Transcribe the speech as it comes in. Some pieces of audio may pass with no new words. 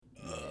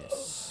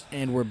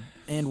And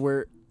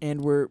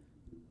we're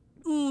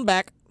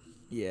back.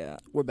 yeah.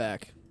 We're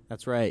back.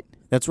 That's right.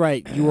 That's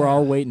right. You were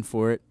all waiting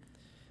for it.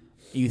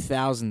 You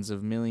thousands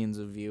of millions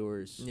of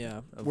viewers.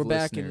 Yeah, of we're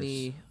back in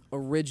listeners. the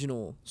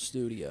original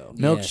studio.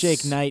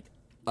 Milkshake Yes. Night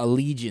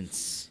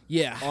Allegiance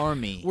Yeah,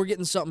 Army. we're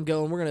getting something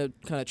going. We're gonna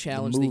kind of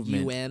challenge the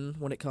movement. UN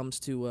when it comes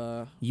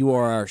to You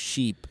are our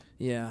sheep.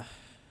 yeah,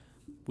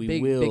 We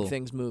big will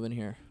things moving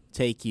here.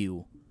 take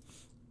you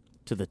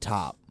to the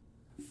top.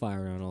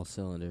 Fire on all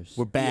cylinders.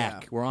 We're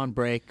back. Yeah. We're on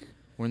break.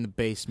 We're in the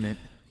basement.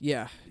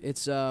 Yeah,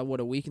 it's what,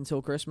 a week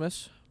until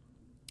Christmas.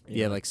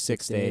 Yeah, like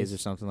 6 days or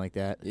something like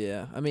that.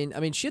 Yeah, I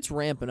mean, shit's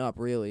ramping up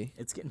really.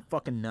 It's getting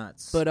fucking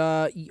nuts.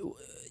 But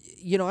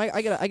you know,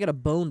 I got a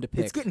bone to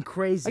pick. it's getting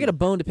crazy. I got a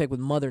bone to pick with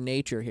Mother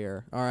Nature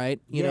here. All right,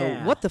 you know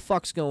Yeah. what the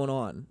fuck's going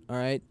on? All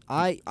right,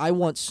 I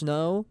want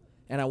snow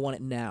and I want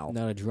it now.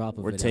 Not a drop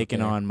of We're it.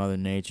 taking out there. on Mother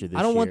Nature this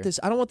I don't want year. this.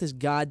 I don't want this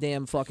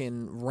goddamn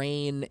fucking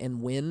rain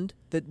and wind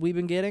that we've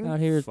been getting. out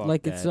here Fuck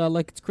like that.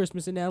 it's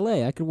Christmas in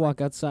L.A. I could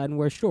walk outside and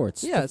wear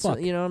shorts. Yeah, The it's, fuck?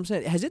 you know what I'm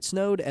saying. Has it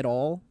snowed at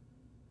all?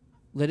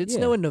 Did it Yeah.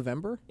 snow in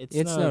November? It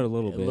snowed a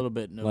little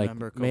bit. in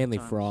November. like mainly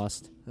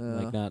frost,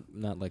 Uh, like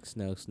not like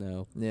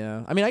snow.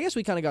 Yeah, I mean, I guess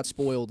we kind of got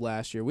spoiled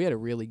last year. We had a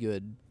really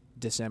good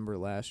December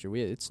last year.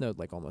 It snowed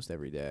like almost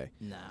every day.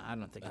 Nah, I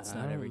don't think it I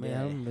snowed don't- every man, day. I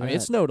don't I remember mean, that.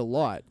 it snowed a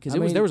lot because I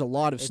mean, there was a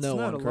lot of It snow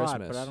snowed on a Christmas.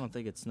 lot, but I don't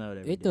think it snowed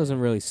every It day. doesn't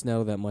really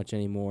snow that much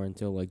anymore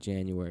until like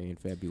January and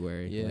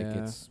February.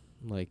 Yeah.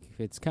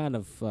 It's kind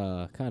of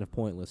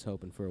pointless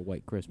hoping for a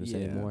white Christmas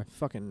anymore.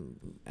 Fucking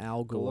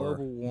Al Gore.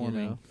 Global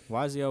warming. You know?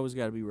 Why does he always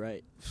got to be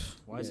right?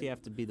 Why does he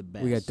have to be the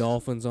best? We got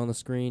dolphins on the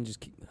screen.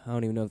 I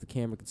don't even know if the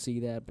camera could see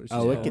that, but it's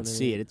just Oh, it going could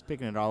see it. It's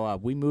picking it all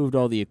up. We moved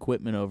all the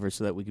equipment over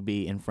so that we could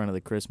be in front of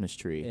the Christmas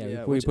tree. Yeah,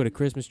 Yeah, we which- put a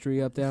Christmas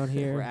tree up down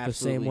here, We're the same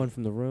absolutely- one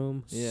from the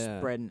room. Yeah.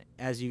 Spreading,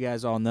 as you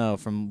guys all know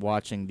from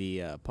watching the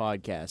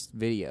podcast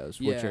videos,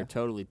 which Yeah. are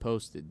totally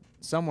posted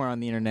somewhere on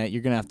the internet.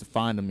 You're gonna have to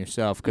find them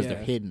yourself because Yeah.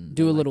 they're hidden.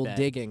 Do a They're like little that.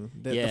 digging.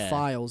 The Yeah.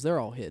 files, they're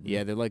all hidden.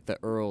 Yeah, they're like the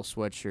Earl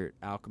Sweatshirt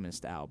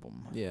Alchemist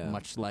album. Yeah.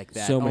 much like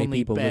that. So many only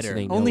people better.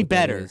 listening know Only what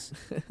that better. is.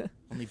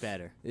 Only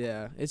better.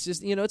 Yeah, it's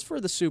just, you know, it's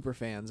for the super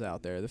fans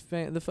out there,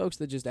 the folks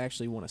that just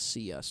actually want to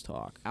see us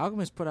talk.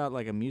 Alchemist put out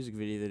like a music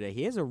video the other day.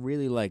 He has a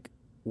really like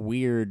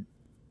weird,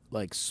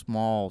 like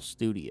small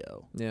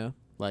studio. Yeah.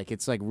 Like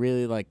it's like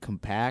really like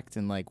compact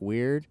and like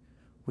weird.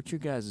 What's your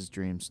guys'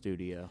 dream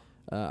studio?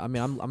 I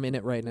mean, I'm in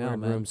it right We're now,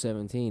 in man. room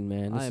 17,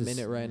 man. This I am is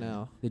in it right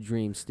now. the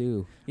dream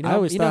stew. You I know,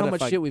 always you know thought how if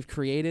much I- shit we've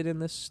created in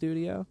this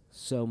studio?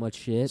 So much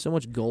shit. So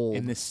much gold.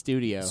 In this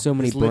studio. So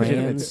many This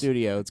legitimate brands.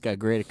 studio. It's got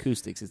great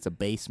acoustics. It's a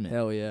basement.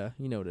 Hell yeah,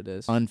 you know what it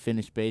is.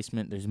 Unfinished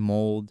basement. There's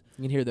mold.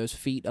 You can hear those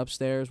feet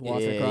upstairs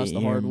walking Yeah, across you the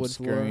hear 'em hardwood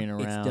floor. scurrying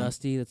It's around.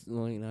 dusty.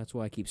 That's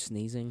why I keep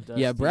sneezing.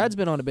 Yeah, Dusty. Brad's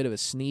been on a bit of a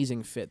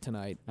sneezing fit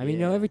tonight. I mean, you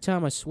know, Yeah. every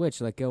time I switch,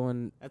 like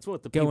going That's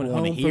what the people going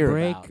want to home hear for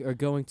break about. or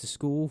going to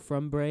school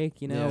from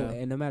break, you know, Yeah.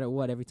 and no matter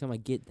what, every time I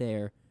get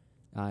there,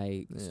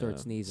 I start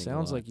Yeah. sneezing. a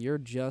Sounds lot. like you're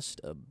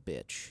just a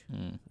bitch.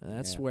 Mm.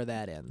 That's Yeah. where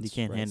that ends. You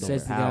can't right handle there.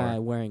 Says the power. guy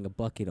wearing a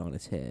bucket on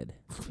his head.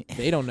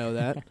 They don't know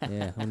that.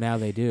 Yeah, well, now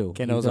they do.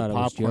 Ken You knows a thought I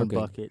was popcorn joking.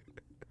 bucket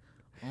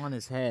on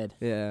his head.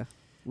 Yeah.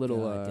 Little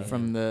God damn.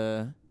 From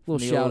the little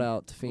the shout old-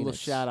 out to Phoenix. little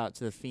shout out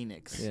to the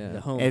Phoenix. Yeah.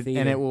 The home And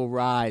theater. it will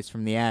rise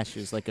from the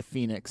ashes like a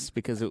phoenix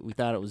because we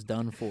thought it was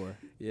done for.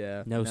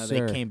 Yeah. No, Now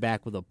sir. they came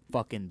back with a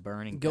fucking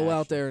burning Go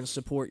out passion. there and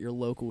support your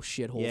local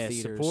shithole Yeah,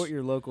 theaters. support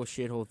your local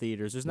shithole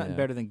theaters. There's nothing Yeah.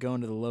 better than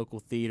going to the local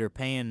theater,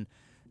 paying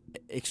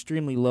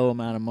extremely low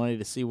amount of money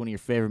to see one of your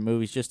favorite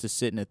movies, just to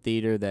sit in a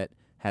theater that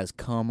has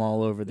cum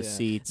all over the Yeah.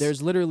 seats.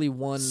 There's literally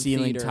one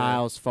ceiling theater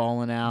tiles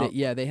falling out. that,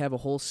 yeah, they have a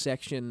whole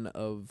section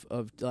of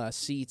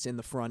seats in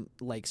the front,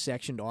 like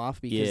sectioned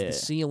off because Yeah. the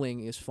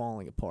ceiling is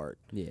falling apart.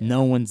 Yeah.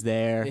 No one's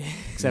there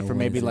except No for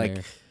maybe one's like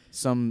there.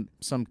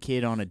 some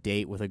kid on a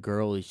date with a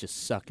girl who's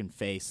just sucking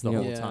face the You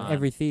know, whole Yeah. time.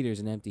 Every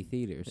theater's an empty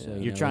theater, so Yeah.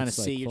 you You're know, trying to it's,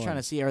 like, see. You're fun. trying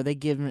to see. Are they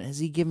giving? Has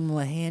he given him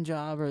a hand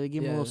job? Or are they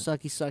giving him a Yeah. little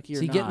sucky Is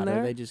or he not? getting Or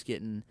there? are they just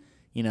getting?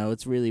 You know,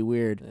 it's really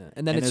weird. Yeah.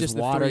 And then it's there's just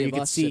the water. three You of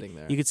could us see. sitting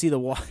there. You could see the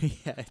water.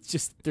 Yeah, it's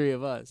just the three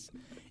of us.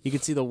 You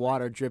could see the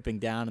water dripping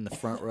down in the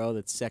front row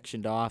that's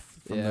sectioned off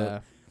from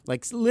yeah. the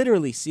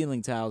literally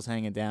ceiling tiles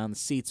hanging down. The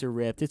seats are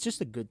ripped. It's just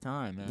a good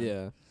time, man.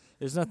 Yeah.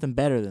 There's nothing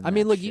better than. I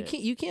mean, that look,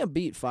 shit. you can't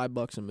beat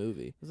 $5 a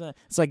movie.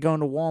 It's like going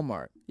to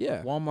Walmart.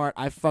 Yeah. Walmart,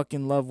 I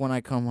fucking love when I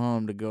come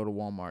home to go to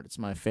Walmart. It's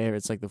my favorite.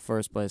 It's like the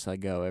first place I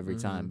go every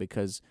time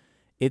because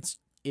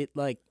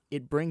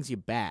it brings you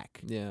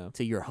back Yeah.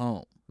 to your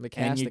home. The And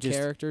cast you of just-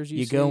 characters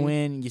You see. go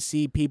in, you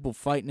see people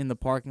fighting in the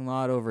parking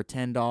lot over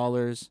 $10,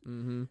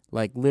 Mm-hmm.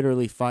 like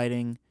literally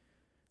fighting.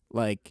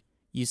 Like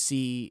you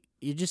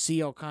just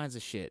see all kinds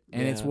of shit,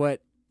 and it's Yeah.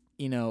 what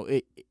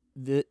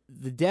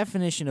the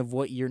definition of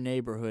what your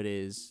neighborhood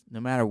is, no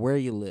matter where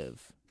you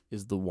live,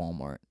 is the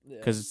Walmart.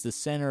 Because it's the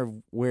center of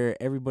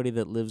where everybody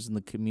that lives in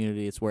the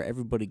community, it's where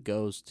everybody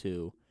goes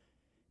to,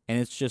 and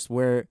it's just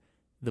where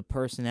the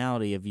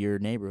personality of your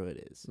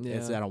neighborhood is.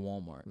 It's Yeah. at a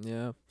Walmart.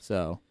 Yeah.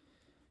 So,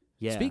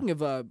 yeah. Speaking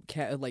of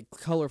like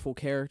colorful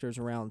characters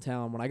around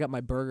town, when I got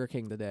my Burger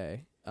King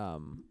today,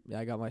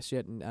 I got my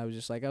shit, and I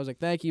was like,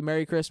 thank you,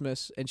 Merry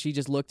Christmas. And she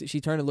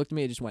turned and looked at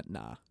me and just went,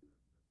 nah.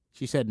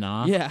 She said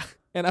nah. Yeah,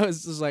 and I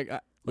was just like,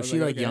 Was she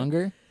like okay.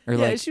 younger or yeah,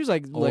 like she was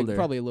like older?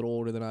 probably a little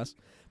older than us.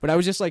 But I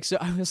was just like,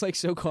 I was like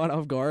so caught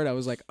off guard. I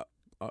was like,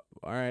 all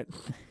right,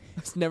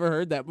 I've never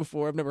heard that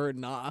before. I've never heard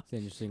nah. It's an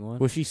interesting one.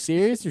 Was she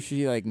serious or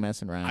she like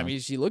messing around? I mean,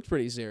 she looked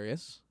pretty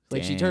serious.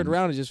 Like she turned Damn.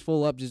 around and just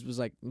full up, just was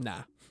like,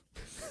 nah.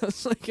 I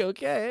was like,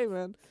 okay, hey,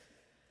 man.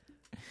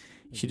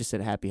 she just said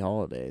happy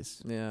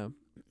holidays. Yeah,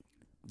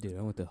 Dude,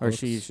 I went to Or Hooks.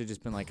 she should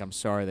just been like, I'm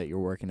sorry that you're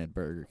working at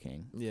Burger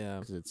King. yeah,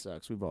 Because it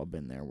sucks. We've all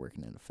been there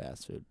working in a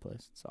fast food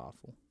place. It's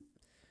awful.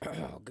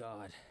 Oh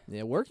God.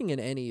 yeah. Working in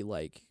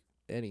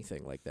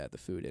anything like that, the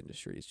food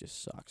industry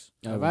just sucks.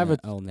 Have I ever-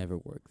 I'll never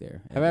work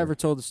there. Have I ever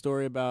told the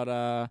story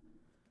about,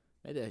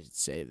 maybe I should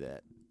save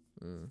that.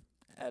 Mm.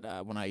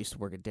 At when I used to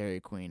work at Dairy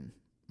Queen,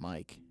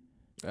 Mike.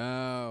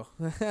 Oh,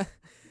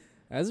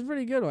 that's a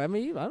pretty good one. I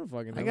mean, I don't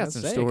fucking know. I got what to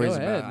some say. stories Go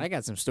ahead. about. I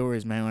got some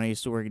stories, man. When I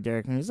used to work at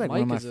Dairy Queen, it was like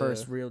one of Mike my is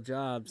first a- real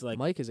jobs. Like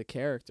Mike is a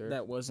character.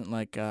 that wasn't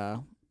like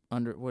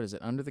under what is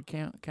it? Under the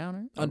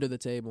counter? Under the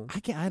table.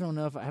 I don't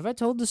know if have I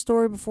told this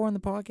story before in the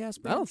podcast.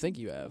 I don't think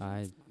you have.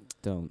 I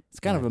don't. It's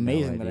kind I of have no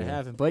amazing that I idea.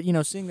 haven't. But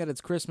seeing that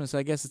it's Christmas,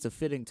 I guess it's a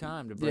fitting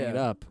time to bring it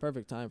Yeah. up.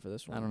 Perfect time for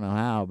this one. I don't know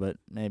how, but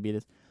maybe it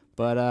is.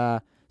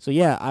 But so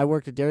yeah, I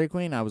worked at Dairy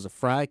Queen. I was a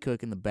fry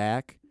cook in the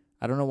back.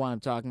 I don't know why I'm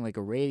talking like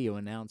a radio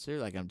announcer,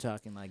 like I'm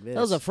talking like this.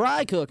 That was a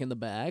fry cook in the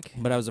back.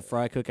 But I was a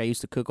fry cook. I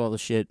used to cook all the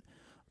shit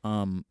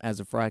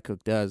as a fry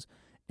cook does.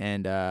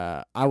 And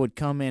I would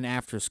come in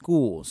after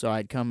school. So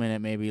I'd come in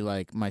at maybe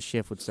like my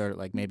shift would start at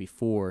like maybe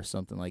 4 or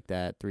something like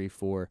that, 3,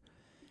 4.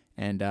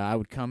 And I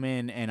would come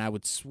in and I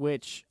would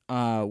switch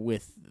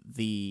with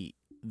the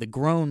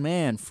grown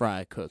man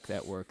fry cook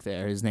that worked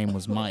there. His name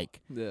was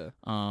Mike. Yeah.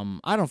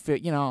 I don't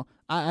feel,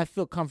 I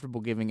feel comfortable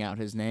giving out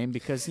his name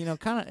because,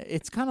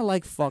 it's kind of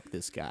like fuck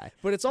this guy.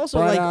 But it's also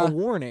But, like a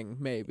warning,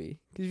 maybe.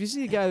 Because if you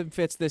see a guy that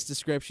fits this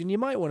description, you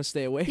might want to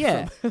stay away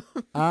Yeah.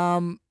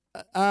 from him.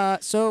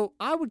 So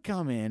I would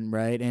come in,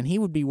 right, and he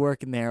would be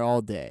working there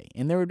all day.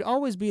 And there would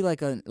always be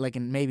like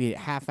maybe a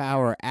half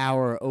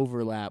hour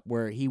overlap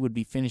where he would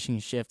be finishing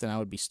his shift and I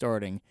would be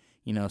starting,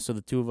 so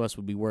the two of us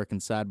would be working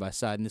side by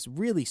side in this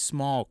really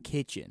small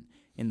kitchen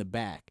in the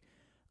back.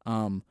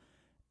 And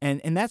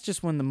that's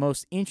just when the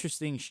most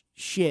interesting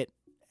shit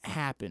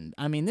happened.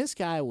 I mean, this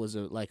guy was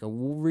a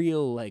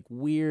real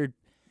weird,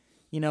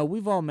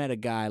 we've all met a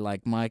guy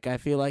like Mike. I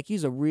feel like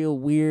he's a real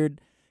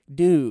weird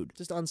dude.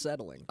 Just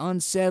unsettling.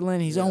 Unsettling.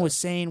 He's Yeah. always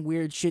saying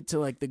weird shit to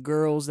like the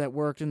girls that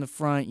worked in the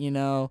front,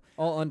 All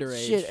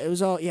underage. Shit, it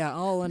was all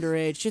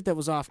underage. Shit that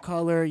was off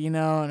color, and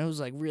it was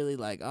like really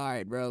like, all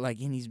right, bro, like,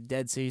 and he's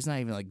dead serious. He's not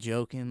even like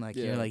joking. Like,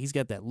 Yeah. like he's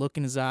got that look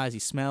in his eyes. He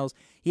smells.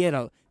 He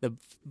had the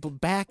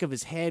back of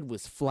his head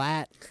was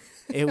flat.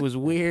 It was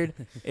weird.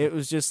 It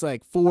was just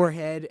like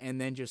forehead and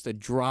then just a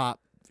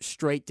drop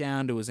straight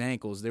down to his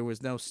ankles. There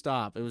was no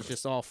stop. It was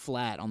just all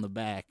flat on the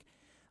back.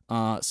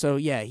 So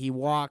yeah, he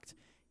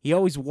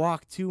always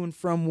walked to and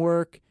from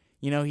work.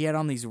 He had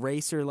on these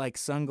racer like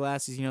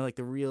sunglasses, like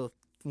the real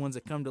ones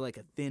that come to like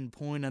a thin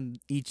point on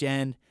each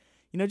end.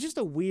 Just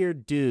a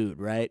weird dude,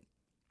 right?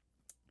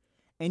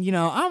 And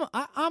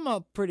I'm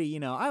a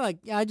pretty,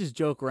 I just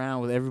joke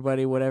around with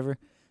everybody, whatever.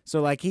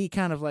 So like he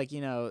kind of like,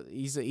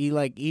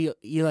 he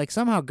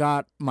somehow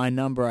got my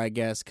number, I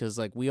guess, cuz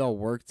like we all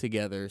work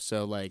together.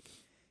 So like,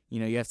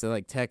 you have to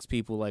like text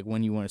people like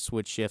when you want to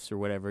switch shifts or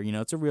whatever.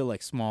 It's a real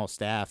like small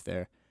staff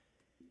there.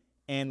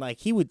 And like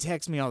he would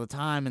text me all the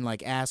time and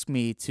like ask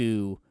me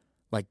to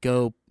like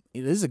go.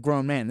 This is a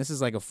grown man. This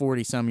is like a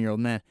 40-some-year-old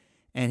man,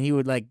 and he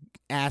would like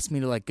ask me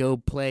to like go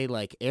play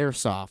like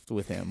airsoft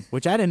with him,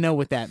 which I didn't know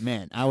what that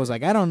meant. I was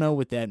like, I don't know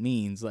what that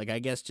means. Like, I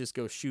guess just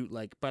go shoot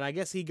like. But I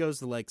guess he goes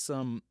to like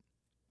some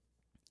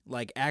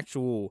like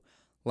actual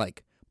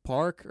like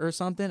park or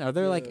something. Are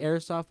there like Yeah.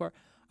 airsoft park?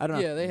 I don't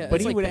know. Yeah, they had. But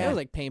But he like, would they ask, were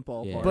like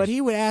paintball Yeah. bars. but he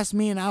would ask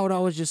me, and I would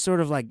always just sort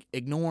of like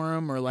ignore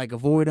him or like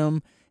avoid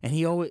him. And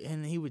he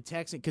would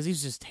text me because he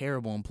was just a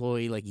terrible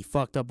employee. Like he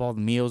fucked up all the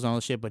meals and all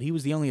the shit. But he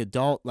was the only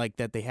adult like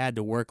that they had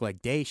to work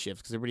like day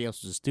shifts because everybody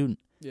else was a student.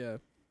 Yeah.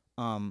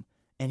 And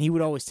he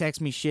would always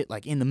text me shit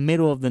like in the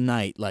middle of the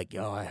night, like,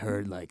 "Yo, I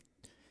heard like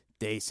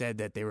they said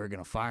that they were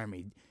gonna fire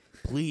me.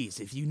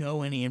 Please, if you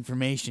know any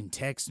information,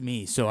 text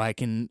me so I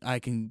can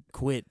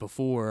quit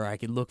before I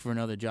can look for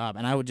another job."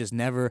 And I would just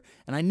never.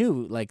 And I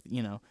knew like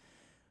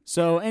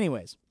So,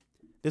 anyways.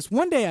 This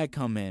one day I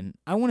come in,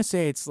 I want to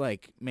say it's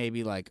like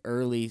maybe like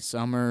early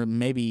summer,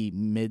 maybe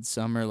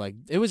midsummer, like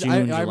It was. June,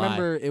 I July.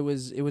 remember it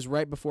was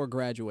right before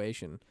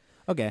graduation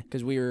Okay,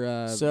 because we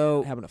were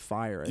so having a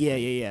fire. I yeah,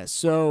 think. yeah.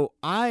 So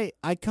I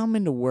come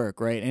into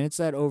work, right, and it's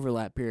that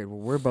overlap period where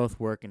we're both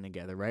working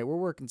together, right? We're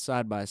working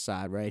side by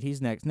side, right?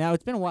 He's next. Now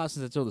it's been a while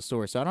since I told the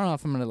story, so I don't know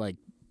if I'm gonna like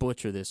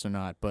butcher this or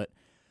not, but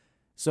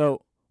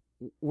so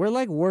we're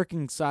like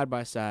working side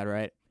by side,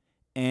 right?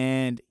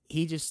 And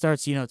he just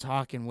starts,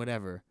 talking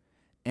whatever.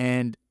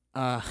 And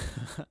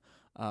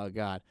oh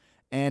god.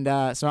 And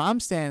so I'm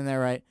standing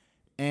there, right?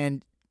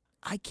 And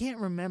I can't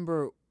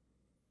remember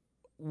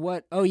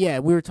what. Oh yeah,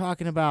 we were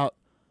talking about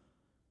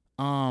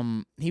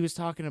he was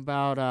talking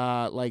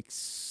about like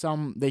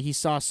that he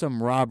saw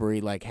some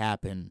robbery like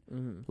happen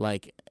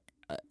like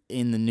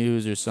in the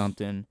news or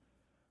something.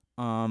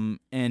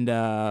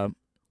 And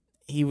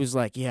he was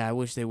like, yeah, I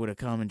wish they would have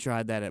come and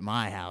tried that at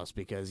my house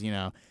because,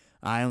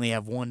 I only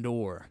have one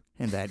door.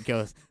 And that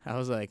goes, I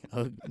was like,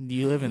 oh, do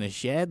you live in a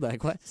shed?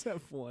 Like, what? Just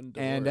have one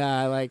door. And,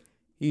 like,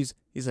 he's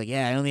like,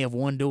 yeah, I only have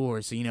one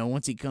door. So,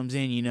 once he comes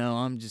in,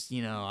 I'm just,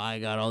 I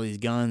got all these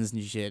guns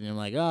and shit. And I'm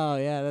like, oh,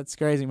 yeah, that's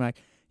crazy,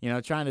 Mike.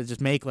 Trying to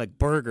just make, like,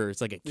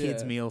 burgers, like a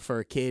kid's meal for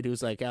a kid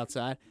who's, like,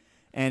 outside.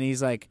 And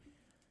he's like,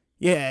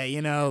 yeah,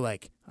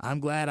 like, I'm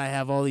glad I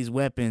have all these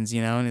weapons,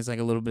 and it's like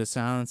a little bit of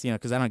silence,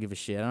 because I don't give a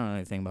shit. I don't know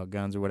anything about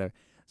guns or whatever.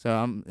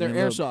 So they're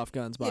airsoft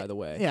guns, by the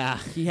way. Yeah.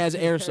 He has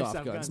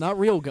airsoft guns, not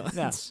real guns.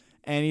 Yeah.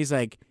 And he's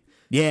like,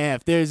 yeah,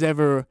 if there's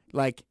ever,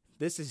 like,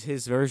 this is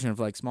his version of,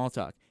 like, small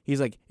talk. He's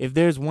like, if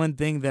there's one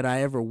thing that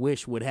I ever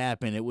wish would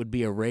happen, it would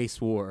be a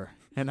race war.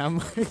 And I'm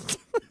like...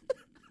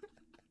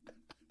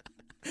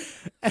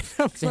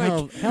 It's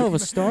a hell of a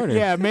starter.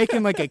 Yeah,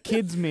 making, like, a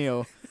kid's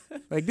meal.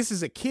 Like, this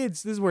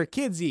is where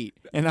kids eat.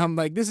 And I'm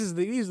like, these are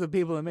the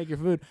people that make your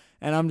food.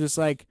 And I'm just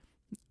like,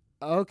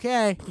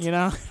 okay,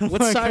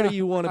 What side do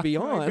you want to be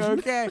on? Like,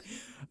 okay.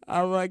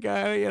 I'm like,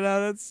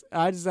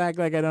 I just act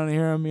like I don't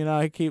hear him,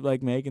 I keep,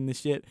 like, making the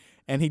shit.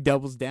 And he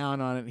doubles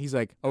down on it. He's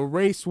like, a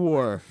race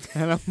war.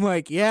 And I'm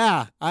like,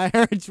 yeah, I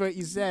heard what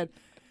you said.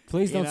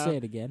 Please don't say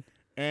it again.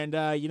 And,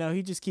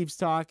 he just keeps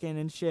talking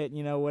and shit,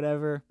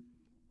 whatever.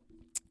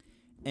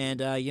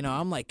 And,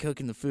 I'm, like,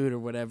 cooking the food or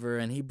whatever.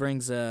 And he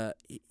brings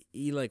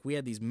we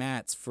had these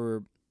mats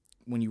for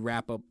when you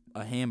wrap up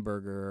a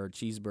hamburger or a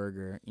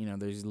cheeseburger.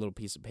 There's a little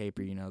piece of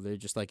paper, they're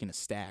just, like, in a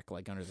stack,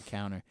 like, under the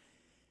counter.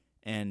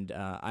 And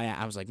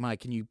I was like,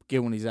 Mike, can you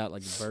get one of these out?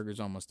 Like, the burger's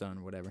almost done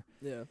or whatever.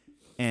 Yeah.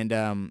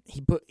 And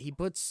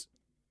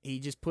he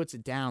just puts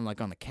it down,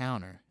 like, on the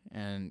counter.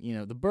 And,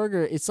 the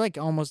burger, it's, like,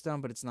 almost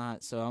done, but it's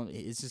not. So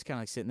it's just kind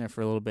of, like, sitting there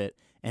for a little bit.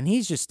 And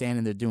he's just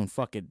standing there doing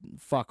fuck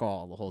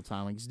all the whole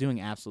time. Like, he's doing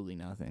absolutely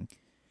nothing.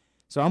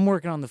 So I'm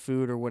working on the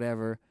food or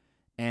whatever.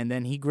 And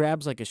then he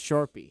grabs, like, a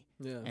Sharpie.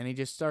 Yeah. And he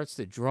just starts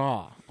to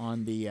draw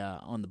on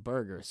the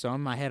burger. So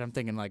in my head, I'm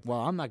thinking, like,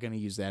 well, I'm not going to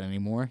use that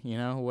anymore,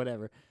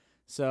 whatever.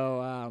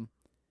 So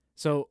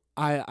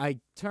I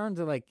turned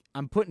to, like,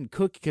 I'm putting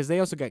because they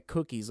also got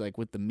cookies, like,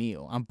 with the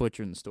meal. I'm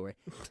butchering the story.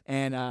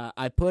 And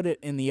I put it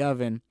in the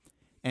oven,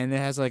 and it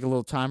has, like, a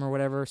little timer or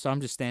whatever. So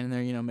I'm just standing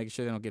there, making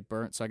sure they don't get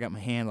burnt. So I got my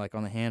hand, like,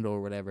 on the handle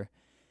or whatever.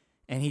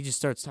 And he just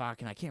starts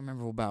talking. I can't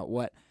remember about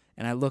what.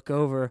 And I look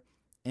over,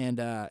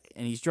 and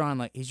he's drawing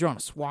a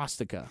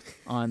swastika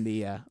on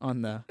the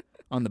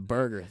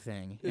burger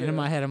thing. Yeah. And in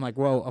my head, I'm like,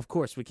 whoa, of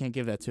course we can't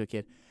give that to a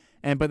kid.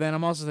 But then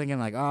I'm also thinking,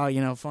 like,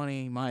 oh,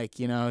 funny Mike,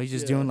 he's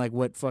just doing, like,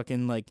 what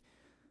fucking, like,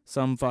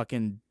 some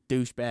fucking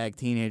douchebag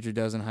teenager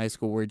does in high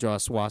school where he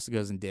draws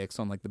swastikas and dicks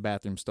on, like, the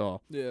bathroom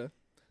stall. Yeah.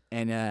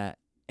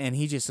 And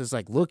he just is,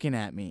 like, looking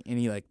at me, and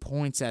he, like,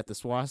 points at the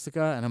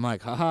swastika, and I'm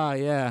like, haha,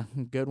 yeah,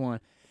 good one.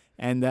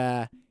 And,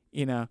 and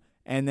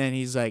then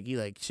he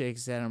shakes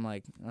his head, and I'm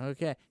like,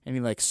 okay. And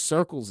he, like,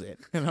 circles it,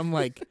 and I'm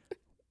like,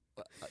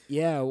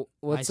 yeah,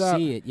 what's up? I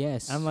see it,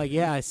 yes. I'm like,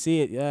 yeah, I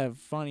see it. Yeah,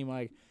 funny,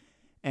 Mike.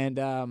 And,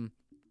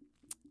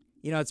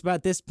 it's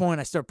about this point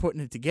I start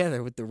putting it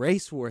together with the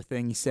race war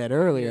thing you said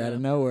earlier out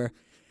of nowhere.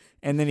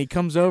 And then he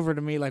comes over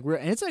to me, like,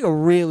 and it's like a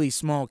really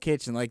small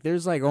kitchen. Like,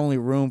 there's, like, only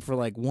room for,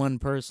 like, one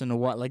person to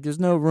walk. Like, there's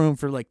no room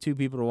for, like, two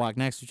people to walk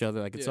next to each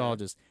other. Like, it's all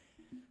just.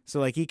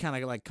 So, like, he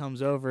kind of, like,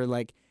 comes over,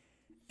 like,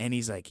 and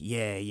he's like,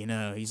 yeah,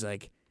 he's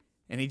like,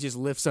 and he just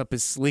lifts up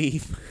his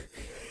sleeve.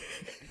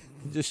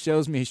 Just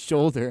shows me his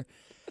shoulder.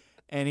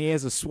 And he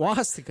has a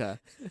swastika,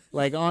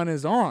 like, on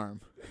his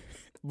arm.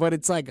 But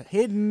it's, like,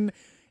 hidden.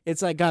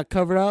 It's, like, got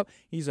covered up.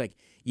 He's like,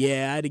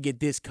 yeah, I had to get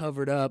this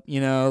covered up,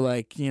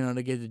 to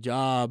get the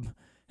job.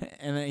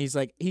 And then he's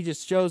like, he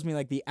just shows me,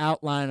 like, the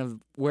outline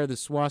of where the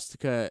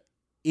swastika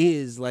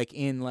is, like,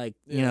 in, like,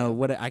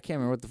 what, I can't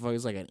remember what the fuck,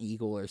 it's like an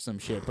eagle or some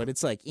shit. But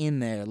it's, like, in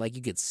there. Like,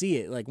 you could see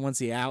it. Like, once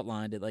he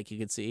outlined it, like, you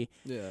could see.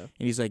 Yeah. And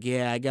he's like,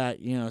 yeah, I got,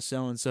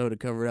 so-and-so to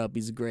cover it up.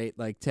 He's a great,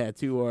 like,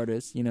 tattoo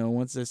artist.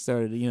 Once I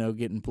started,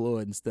 getting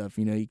employed and stuff,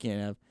 you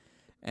can't have.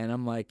 And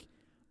I'm like,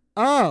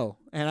 oh,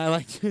 and I,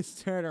 like,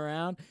 just turn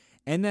around,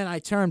 and then I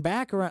turn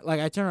back around, like,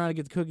 I turn around to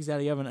get the cookies out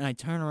of the oven, and I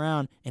turn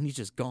around, and he's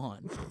just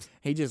gone.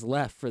 He just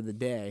left for the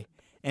day,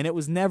 and it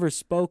was never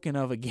spoken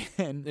of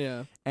again.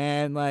 Yeah.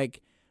 And,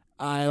 like,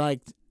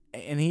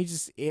 and he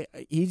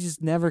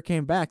just never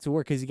came back to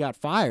work because he got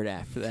fired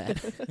after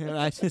that. And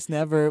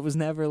it was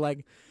never,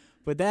 like,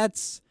 but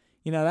that's,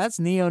 that's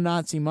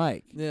neo-Nazi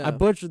Mike. Yeah. I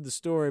butchered the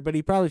story, but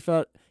he probably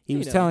felt he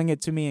was telling it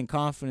to me in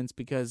confidence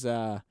because,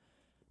 I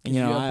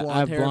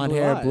have blonde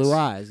hair, blue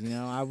eyes.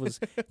 I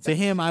was to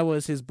him, I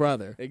was his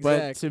brother.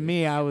 Exactly. But to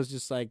me, I was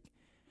just like,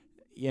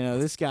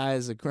 this guy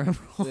is a criminal.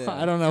 Yeah.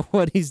 I don't know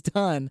what he's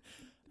done,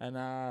 and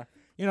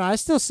You know, I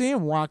still see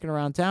him walking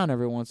around town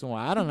every once in a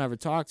while. I don't ever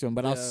talk to him,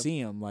 but I'll Yeah. see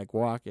him like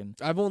walking.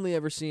 I've only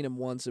ever seen him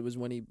once. It was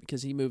when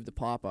because he moved to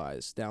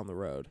Popeyes down the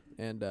road,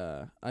 and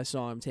I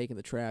saw him taking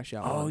the trash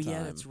out. Oh one yeah,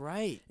 time. that's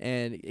right.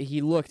 And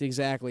he looked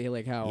exactly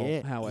like how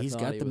I he's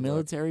thought got he the would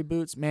military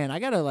boots. Man, I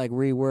gotta like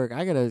rework.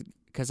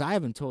 Because I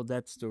haven't told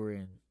that story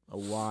in a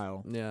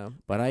while. look. Yeah,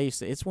 But I used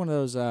to. It's one of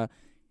those.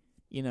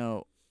 You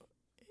know,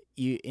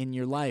 you in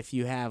your life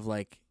you have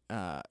like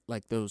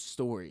those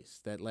stories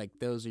that like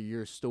those are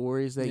your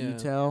stories that you Yeah.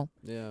 tell.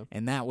 yeah,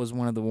 And that was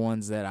one of the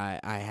ones that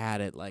I had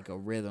it like a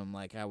rhythm,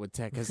 like I would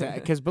tell,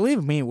 because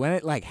believe me, when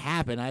it like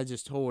happened, I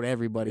just told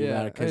everybody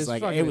about it, because it's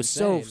like fucking it was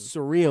so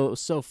insane. surreal, it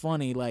was so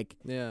funny, like,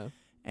 yeah,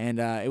 and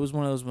it was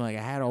one of those like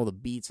I had all the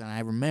beats and I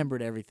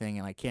remembered everything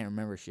and I can't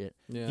remember shit.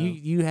 yeah.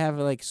 You have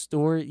like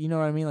story, you know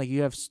what I mean? Like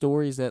you have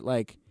stories that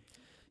like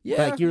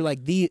yeah, like you're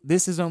like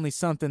this is only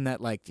something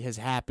that like has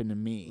happened to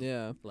me.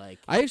 yeah. Like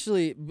I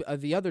actually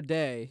the other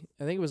day,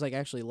 I think it was like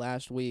actually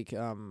last week.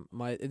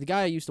 The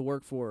guy I used to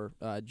work for,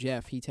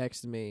 Jeff, he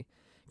texted me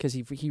because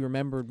he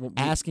remembered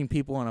asking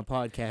people on a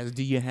podcast,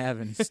 do you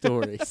have any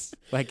stories?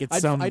 Like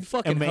it's I'd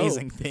fucking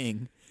amazing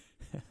thing.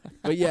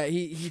 But yeah,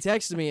 he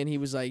texted me and he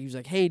was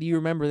like, "Hey, do you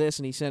remember this?"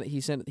 And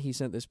he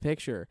sent this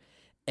picture,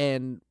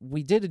 and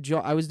we did a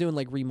job. I was doing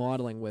like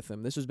remodeling with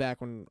him. This was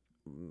back when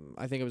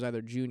I think it was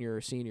either junior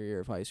or senior year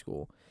of high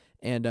school.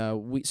 And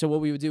so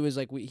what we would do is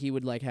like he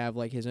would like have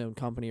like his own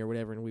company or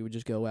whatever, and we would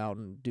just go out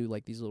and do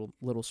like these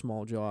little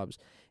small jobs.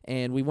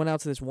 And we went out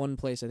to this one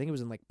place. I think it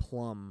was in like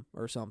Plum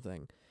or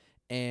something.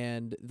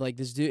 And like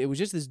this dude, it was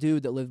just this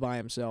dude that lived by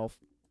himself.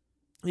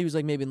 He was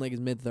like maybe in like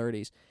his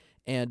mid-30s.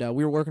 And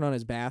we were working on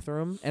his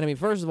bathroom. And I mean,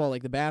 first of all,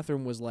 like the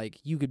bathroom was like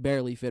you could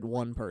barely fit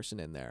one person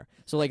in there.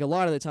 So like a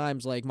lot of the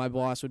times, like my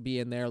boss would be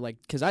in there,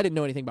 like because I didn't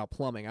know anything about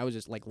plumbing. I was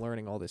just like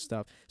learning all this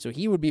stuff. So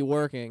he would be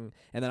working,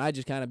 and then I'd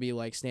just kind of be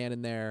like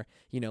standing there,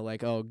 you know, like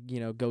go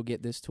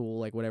get this tool,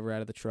 like whatever out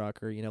of the truck,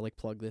 or like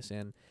plug this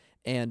in,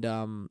 and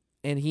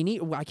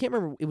I can't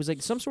remember, it was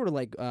like some sort of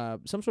like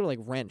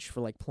wrench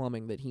for like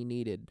plumbing that he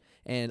needed.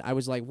 And I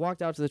was like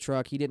walked out to the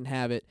truck, he didn't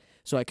have it.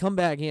 So I come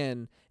back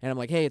in and I'm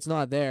like, "Hey, it's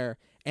not there."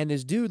 And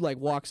this dude like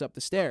walks up the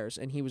stairs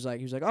and he was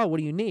like, "Oh, what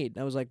do you need?"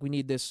 And I was like, "We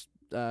need this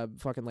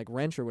fucking like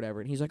wrench or whatever."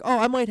 And he's like, "Oh,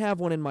 I might have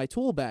one in my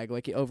tool bag,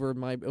 like over in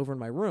my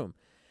room."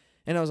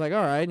 And I was like,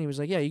 "All right." And he was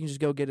like, "Yeah, you can just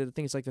go get it. I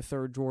think it's like the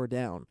third drawer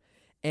down."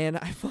 And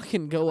I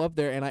fucking go up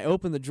there and I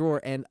open the drawer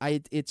and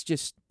it's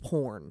just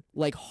porn,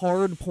 like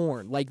hard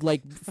porn, like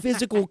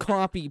physical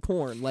copy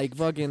porn, like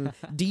fucking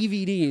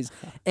DVDs.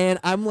 And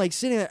I'm like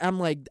sitting there, I'm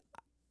like,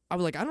 I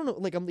don't know,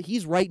 like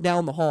he's right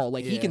down the hall,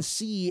 like he can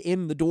see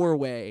in the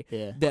doorway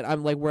that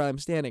I'm like where I'm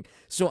standing.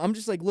 So I'm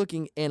just like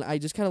looking, and I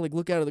just kind of like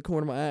look out of the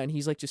corner of my eye, and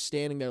he's like just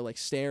standing there like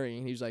staring,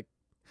 and he's like,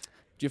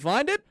 "Did you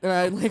find it?" And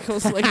I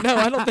was like, "No,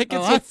 I don't think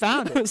it's." I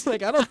found it. I was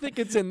like, "I don't think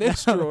it's in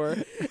this drawer."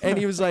 And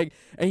he was like,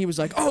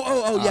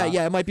 "Oh,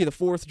 yeah, it might be the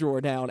fourth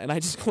drawer down." And I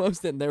just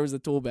closed it, and there was the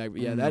tool bag.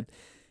 But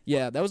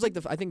that was like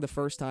I think the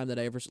first time that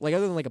I ever, like,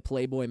 other than like a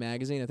Playboy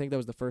magazine, I think that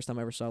was the first time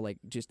I ever saw like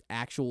just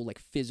actual like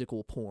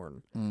physical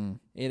porn. And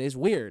it's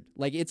weird,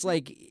 like it's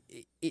like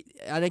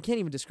and I can't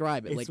even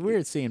describe it. It's like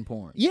weird seeing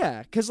porn.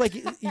 Yeah, because like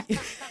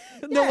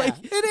no, like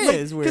it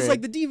is weird. because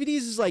like the DVDs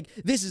is like,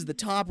 this is the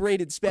top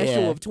rated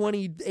special Yeah. of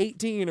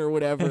 2018 or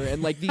whatever,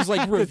 and like these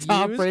like The reviews.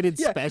 top-rated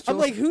Yeah, special? I'm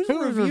like, who's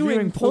Who's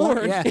reviewing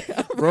porn? Yeah. I'm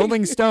like,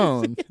 Rolling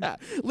Stone. yeah,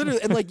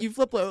 literally, and like you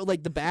flip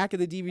like the back of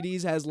the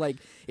DVDs has like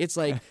it's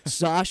like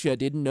Sasha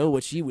didn't know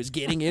what she was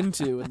getting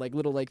into, and like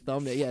little like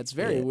thumbnail. Yeah, it's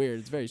very weird.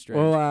 It's very strange.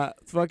 Well,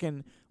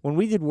 fucking when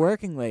we did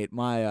Working Late,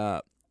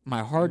 my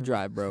hard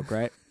drive broke,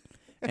 right?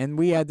 And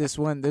we had this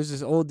one. There's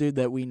this old dude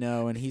that we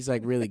know, and he's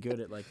like really good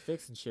at like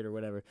fixing shit or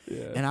whatever.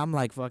 Yeah. And I'm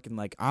like fucking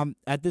like I'm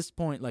at this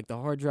point like the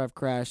hard drive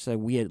crashed, so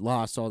we had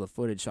lost all the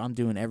footage. So I'm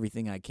doing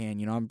everything I can.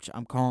 You know,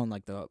 I'm calling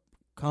like the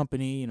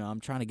company. You know, I'm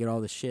trying to get all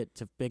the shit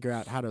to figure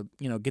out how to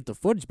get the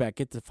footage back,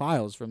 get the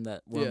files from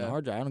that were on the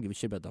hard drive. I don't give a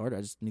shit about the hard drive.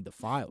 I just need the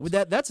files.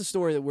 Well, that's a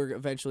story that we're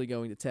eventually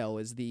going to tell,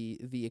 is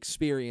the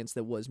experience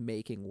that was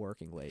making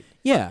Working Late.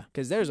 Yeah,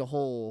 Because there's a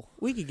whole.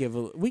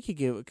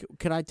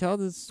 Could I tell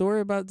the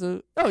story about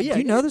the? Oh yeah, Do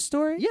you know the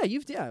story? Yeah,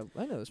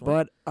 I know this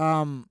one.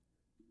 But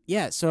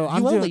yeah. So you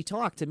I'm only doing.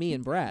 talk to me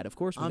and Brad. Of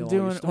course, we I'm know all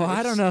your doing. Well,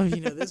 I don't stories. know if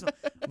you know this one,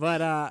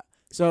 but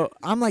so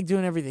I'm like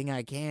doing everything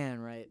I can,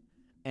 right?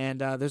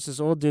 And there's this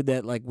old dude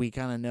that like we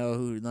kind of know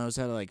who knows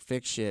how to like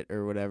fix shit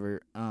or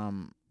whatever.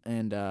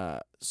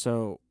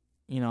 So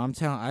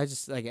I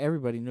just like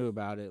everybody knew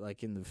about it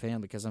like in the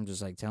family, because I'm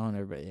just like telling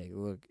everybody, hey,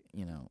 look,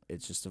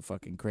 it's just a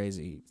fucking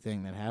crazy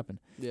thing that happened.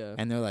 Yeah.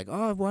 And they're like,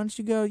 oh, why don't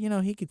you go?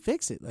 He could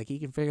fix it. Like he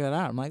can figure that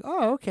out. I'm like,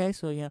 oh, okay.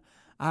 So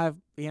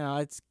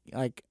it's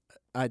like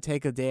I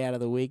take a day out of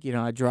the week.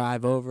 I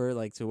drive over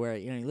like to where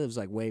he lives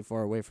like way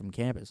far away from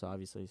campus,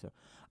 obviously. So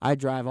I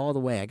drive all the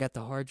way. I got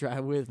the hard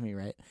drive with me,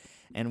 right?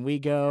 And we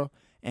go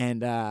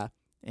and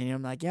And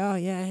I'm like, oh,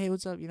 yeah, hey,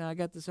 what's up? I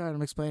got this art.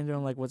 I'm explaining to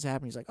him, like, what's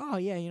happening. He's like, oh,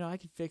 yeah, I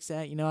can fix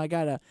that. I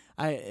got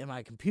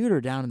my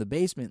computer down in the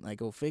basement, like,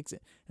 go fix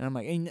it. And I'm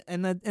like,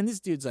 and this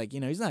dude's like,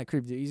 he's not a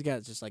creepy dude. He's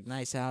got just, like,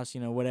 nice house,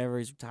 whatever.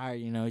 He's retired,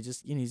 he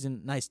just, he's a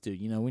nice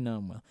dude, we know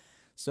him well.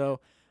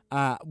 So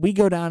we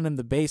go down in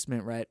the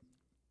basement, right?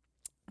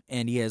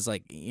 And he has,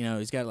 like,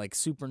 he's got, like,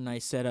 super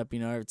nice setup,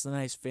 it's a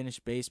nice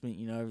finished basement,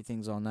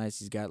 everything's all nice.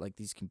 He's got, like,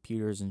 these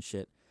computers and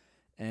shit.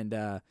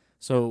 And,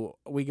 so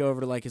we go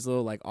over to, like, his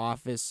little, like,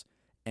 office,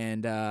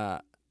 and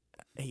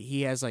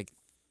he has, like,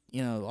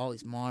 all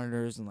these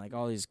monitors and, like,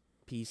 all these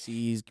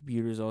PCs,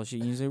 computers, all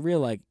shit. He's a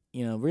real, like,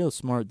 real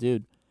smart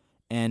dude.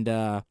 And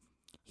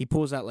he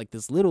pulls out, like,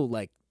 this little,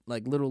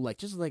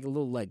 just like a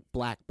little, like,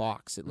 black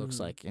box, it looks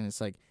like. And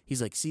it's like,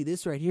 he's like, see,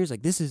 this right here is,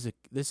 like, this is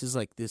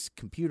like, this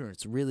computer.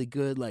 It's really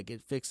good. Like,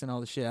 it's fixing all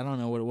the shit. I don't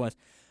know what it was.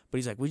 But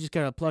he's like, we just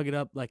got to plug it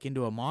up, like,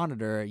 into a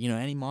monitor.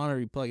 Any monitor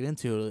you plug it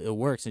into, it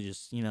works. It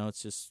just,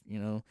 it's just,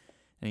 And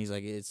he's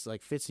like, it's,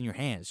 like, fits in your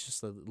hand. It's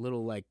just a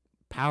little, like,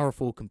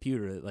 powerful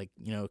computer that, like,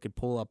 it could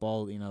pull up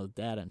all,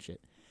 data and shit.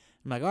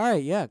 I'm like, all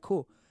right, yeah,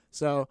 cool.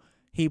 So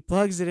he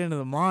plugs it into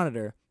the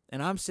monitor,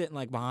 and I'm sitting,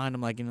 like, behind him,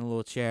 like, in a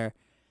little chair.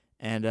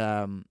 And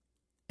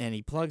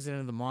he plugs it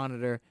into the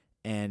monitor,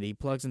 and he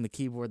plugs in the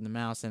keyboard and the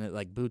mouse, and it,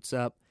 like, boots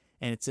up.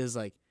 And it says,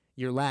 like,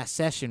 your last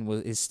session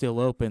is still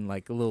open,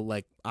 like a little,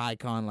 like,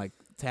 icon, like,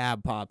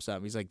 tab pops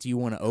up. He's like, do you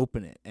want to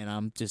open it? And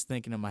I'm just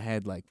thinking in my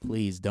head, like,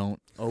 please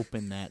don't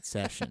open that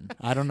session.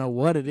 I don't know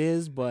what it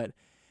is, but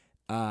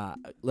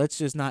let's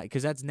just not,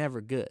 because that's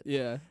never good.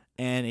 Yeah.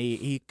 And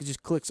he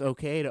just clicks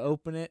OK to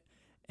open it,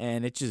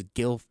 and it's just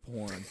GILF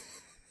porn.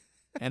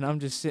 And I'm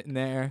just sitting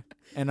there,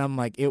 and I'm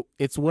like,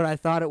 it's what I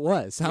thought it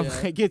was. I'm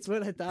like, it's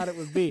what I thought it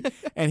would be.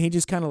 And he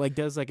just kind of, like,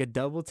 does, like, a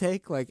double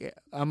take. Like,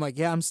 I'm like,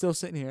 yeah, I'm still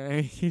sitting here.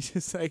 And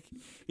he's like,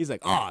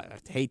 oh, I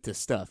hate this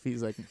stuff.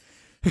 He's like,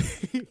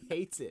 he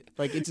hates it.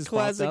 Like, it just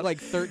classic, like,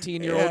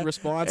 13-year-old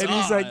response. And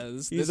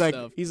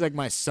he's like,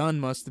 my son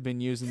must have been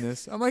using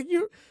this. I'm like,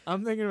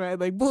 I'm thinking about it,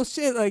 like,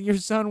 bullshit. Like, your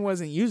son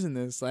wasn't using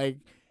this. Like,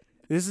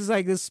 this is,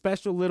 like, this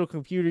special little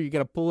computer you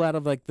gotta pull out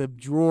of, like, the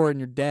drawer in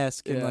your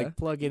desk and, like,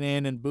 plug it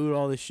in and boot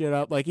all this shit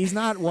up. Like, he's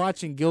not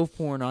watching GILF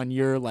porn on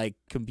your, like,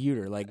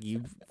 computer. Like,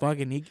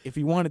 if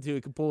he wanted to, he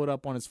could pull it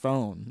up on his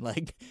phone.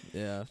 Like,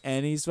 yeah.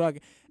 And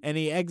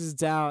he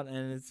exits out,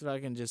 and it's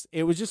fucking just,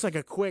 it was just, like,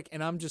 a quick,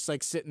 and I'm just,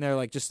 like, sitting there,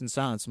 like, just in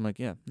silence. I'm like,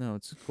 yeah, no,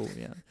 it's cool,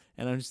 yeah.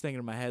 And I'm just thinking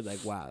in my head,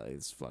 like, wow,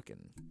 it's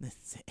fucking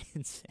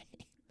insane.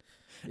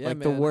 Yeah, like,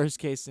 man. the worst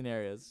case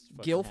scenarios.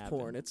 GILF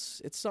porn,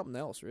 it's something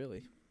else,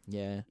 really.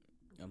 Yeah.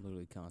 I'm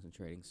literally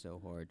concentrating so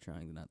hard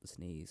trying to not to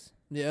sneeze.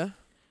 Yeah.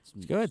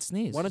 Go ahead,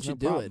 sneeze. Why don't you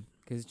do it?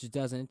 Because it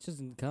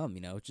doesn't come,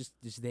 It's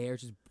just there,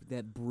 just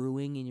that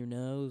brewing in your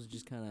nose,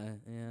 just kind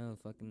of,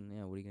 what are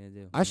you going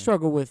to do? I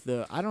struggle with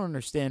I don't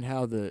understand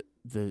how the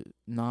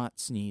not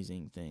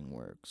sneezing thing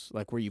works.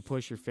 Like, where you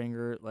push your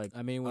finger, like,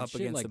 I mean, up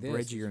against like the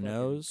bridge of your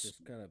nose.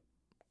 Just kind of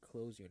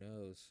close your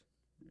nose,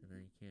 and then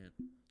you can't.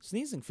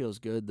 Sneezing feels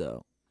good,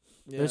 though.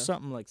 Yeah. There's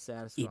something, like,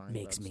 satisfying. It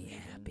makes about me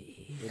sneezing.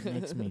 happy. It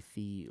makes me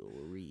feel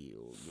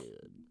real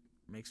good.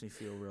 Makes me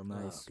feel real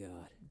nice. Oh,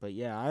 God. But,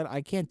 yeah,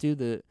 I can't do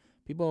the...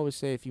 People always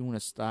say if you want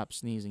to stop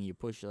sneezing, you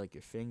push, like,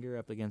 your finger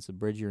up against the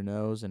bridge of your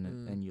nose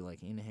and you,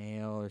 like,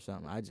 inhale or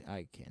something.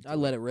 I can't. I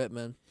let it rip,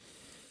 man.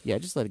 Yeah,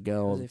 just let it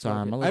go all the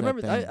time. I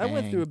remember I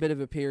went through a bit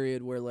of a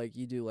period where, like,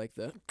 you do, like,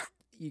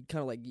 you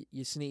kind of, like,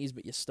 you sneeze,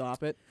 but you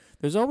stop it.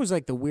 There's always,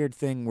 like, the weird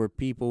thing where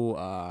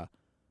people...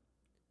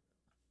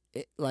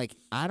 like,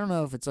 I don't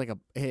know if it's like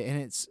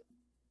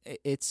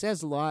it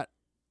says a lot.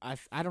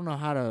 I don't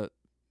know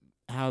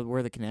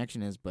where the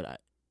connection is,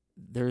 but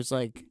there's,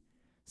 like,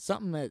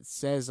 something that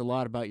says a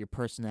lot about your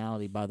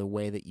personality by the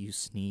way that you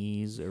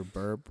sneeze or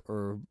burp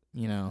or,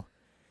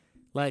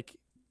 like,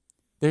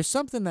 there's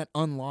something that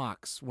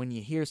unlocks when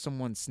you hear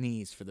someone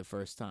sneeze for the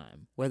first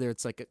time, whether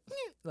it's like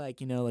like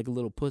a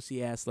little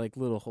pussy ass, like,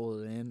 little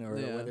hold it in, or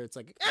whether it's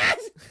like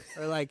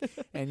or like,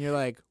 and you're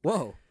like,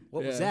 whoa,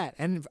 what was that?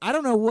 And I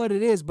don't know what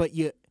it is, but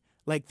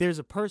like, there's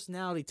a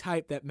personality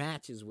type that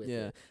matches with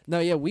it. No,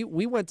 yeah,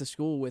 we went to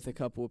school with a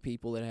couple of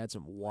people that had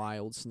some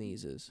wild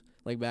sneezes,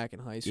 like, back in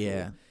high school.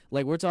 Yeah.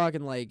 Like, we're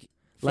talking, like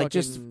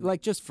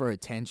just for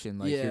attention,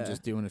 like, you're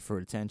just doing it for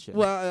attention.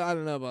 Well, I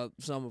don't know about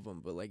some of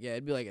them, but, like, yeah,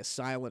 it'd be like a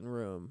silent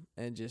room,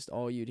 and just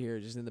all you'd hear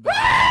just in the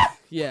back.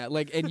 Yeah,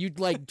 like, and you'd,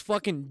 like,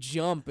 fucking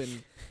jump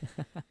and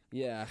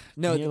yeah.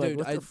 No, and dude, like,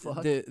 what the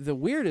fuck? The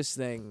weirdest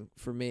thing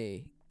for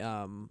me,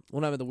 well,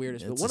 not the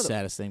weirdest, it's but one the of the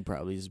saddest thing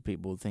probably is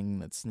people thinking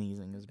that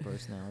sneezing is a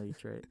personality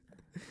trait.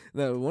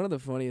 No, one of the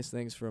funniest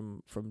things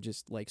from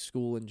just, like,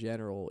 school in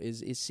general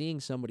is seeing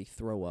somebody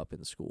throw up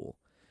in school.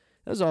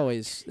 That was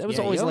always you like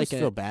always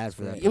feel bad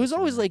for that. It was person,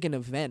 always man. like an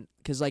event,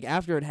 because, like,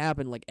 after it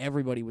happened, like,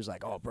 everybody was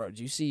like, "Oh, bro, did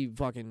you see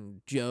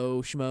fucking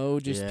Joe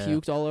Schmo just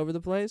puked all over the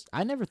place?"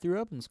 I never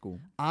threw up in school.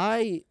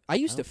 I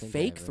used to don't think I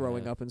fake ever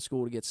throwing have. up in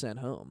school to get sent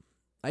home.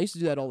 I used to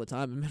do that all the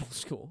time in middle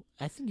school.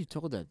 I think you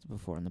told that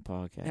before in the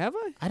podcast. Have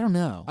I? I don't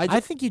know. I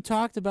I think you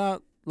talked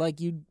about, like,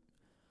 you.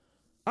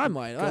 I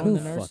might. Go I in Who the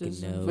don't know. fucking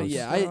nurses and knows? But fuck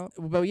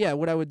yeah, stuff.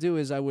 what I would do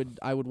is I would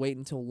wait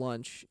until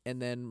lunch,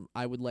 and then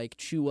I would like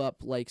chew up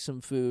like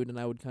some food, and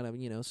I would kind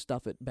of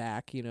stuff it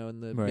back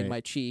in Right.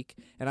 my cheek,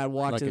 and I'd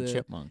walk like to a the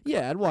chipmunk.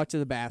 yeah I'd walk to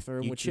the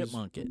bathroom, You which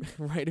chipmunk it. is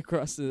right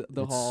across the It's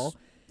hall.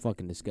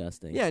 Fucking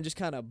disgusting. Yeah, just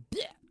kind of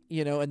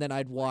and then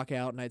I'd walk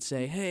out and I'd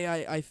say,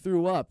 hey, I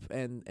threw up,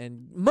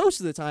 and most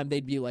of the time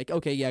they'd be like,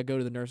 okay, yeah, go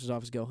to the nurse's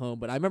office, go home.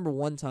 But I remember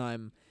one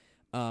time,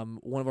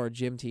 one of our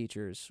gym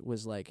teachers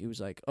was like,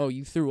 oh,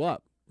 you threw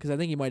up. Because I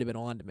think he might have been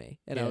on to me,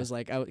 and I Yeah. was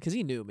like, because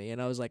he knew me,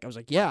 and I was like,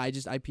 yeah, I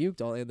puked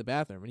all in the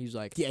bathroom, and he was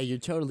like, Yeah, you're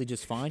totally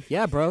just fine.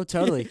 Yeah, bro,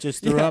 totally.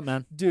 Just threw Yeah. up,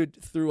 man. dude,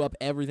 threw up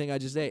everything I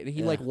just ate, and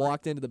he Yeah. like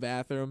walked into the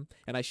bathroom,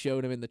 and I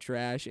showed him in the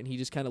trash, and he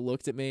just kind of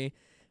looked at me,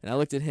 and I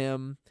looked at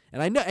him,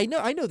 and I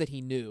know that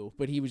he knew,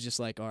 but he was just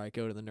like, all right,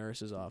 go to the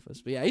nurse's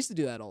office. But yeah, I used to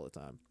do that all the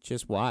time.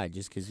 Just why?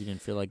 Just because you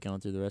didn't feel like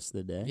going through the rest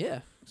of the day? Yeah,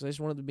 because I just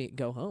wanted to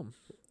go home.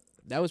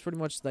 That was pretty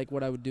much like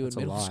what I would do That's a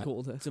in middle lot.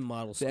 school. It's a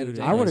model Saturday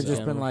student. night. I would have Yeah.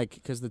 just been like,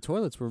 because the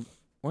toilets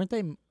weren't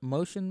they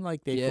motion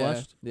like they Yeah,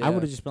 flushed? yeah. I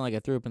would have just been like, I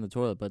threw up in the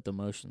toilet, but the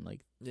motion,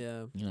 like,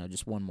 Yeah,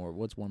 just one more.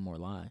 What's one more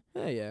lie?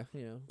 yeah.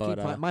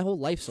 But, My whole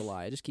life's a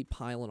lie. I just keep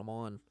piling them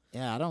on.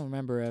 Yeah, I don't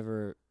remember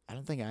ever. I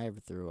don't think I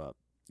ever threw up.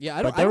 Yeah,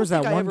 I don't. But there I don't was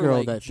that think I one ever, girl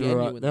like, that threw up.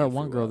 genuinely There was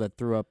one threw girl up. that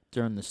threw up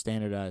during the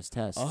standardized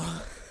test.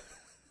 Oh,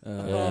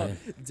 Yeah.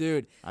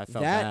 dude, I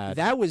felt that bad.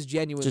 that was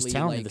genuinely Just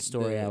telling me like the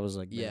story, I was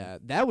like, man. yeah,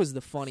 that was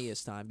the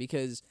funniest time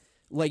because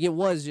like it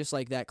was just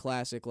like that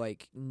classic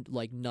like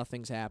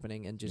nothing's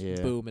happening and just Yeah.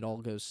 boom, it all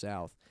goes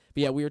south.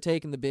 But yeah, we were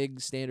taking the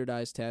big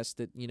standardized test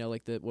that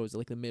like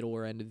the middle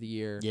or end of the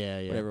year,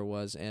 Yeah, whatever it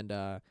was, and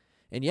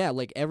yeah,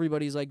 like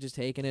everybody's like just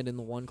taking it in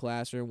the one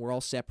classroom. We're all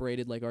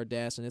separated like our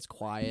desks, and it's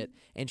quiet.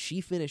 And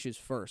she finishes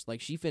first.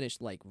 Like she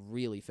finished like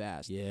really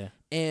fast. Yeah.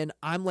 And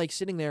I'm like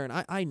sitting there,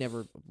 and I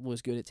never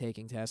was good at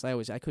taking tests.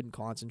 I couldn't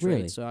concentrate,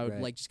 Really? so I would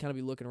Right. like just kind of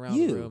be looking around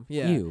the room.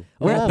 Yeah, You.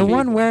 Of all the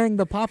one people. wearing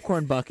the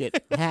popcorn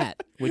bucket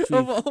hat, which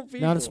of we, all people.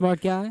 Not a smart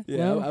guy? Yeah,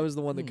 No? I was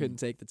the one that Hmm. couldn't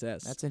take the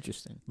test. that's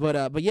interesting.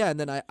 But yeah, and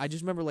then I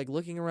just remember like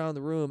looking around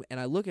the room, and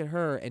I look at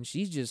her, and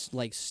she's just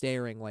like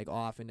staring like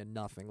off into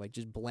nothing, like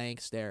just blank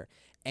stare,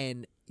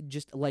 and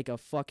just like a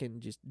fucking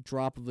just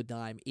drop of a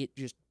dime, it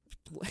just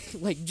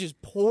like just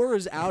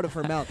pours out of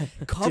her mouth,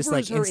 covers Just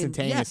like her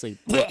instantaneously,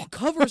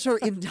 covers her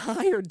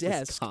entire just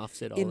desk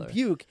coughs it all in over.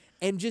 puke,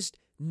 and just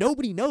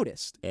nobody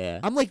noticed. Yeah.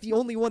 I'm like the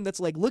only one that's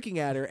like looking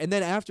at her, and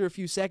then after a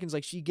few seconds,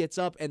 like she gets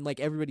up and like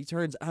everybody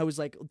turns. I was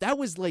like, that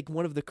was like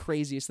one of the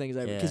craziest things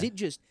ever because Yeah. it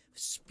just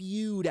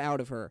spewed out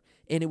of her,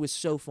 and it was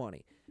so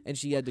funny. And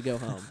she had to go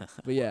home.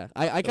 But yeah,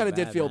 I kind of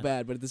did bad, feel man.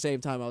 bad, but at the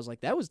same time, I was like,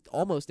 that was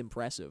almost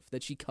impressive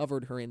that she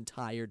covered her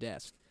entire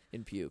desk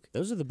in puke.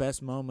 Those are the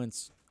best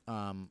moments.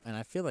 And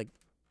I feel like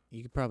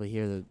you could probably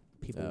hear the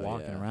people Oh,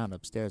 walking yeah. around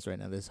upstairs right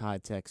now. This high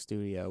tech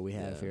studio we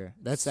have Yeah. here.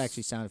 That's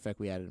actually sound effect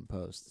we added in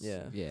post.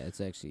 Yeah. Yeah, it's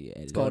actually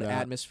edited. It's called But,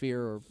 atmosphere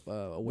or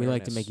awareness. We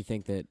like to make you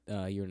think that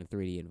you're in a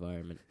 3D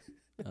environment.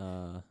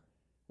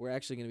 We're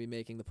actually going to be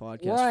making the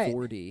podcast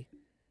What? 4D.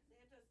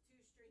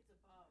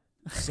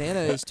 Santa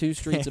is 2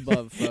 streets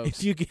above, folks.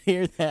 If you could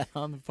hear that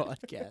on the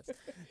podcast,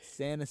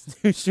 Santa's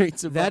 2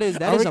 streets above. That is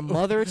Are we- a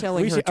mother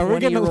telling her are we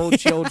gonna 20-year-old leave-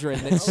 children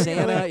that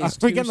Santa is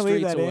 2 Are we gonna leave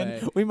streets that away.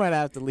 in? We might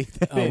have to leave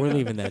that Oh, in. we're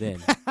leaving that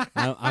in.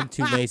 I'm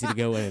too lazy to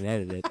go in and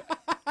edit it.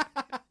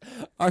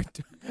 Our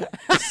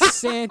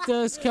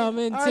Santa's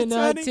coming Our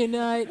tonight, 20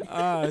 tonight.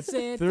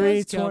 Santa's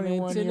 3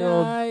 coming 21-year-old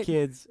tonight.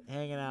 kids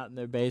hanging out in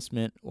their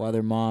basement while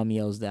their mom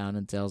yells down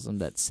and tells them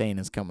that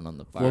Santa's coming on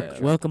the fire. Wel-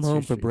 truck. welcome Two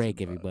home for streets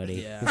break, above. everybody.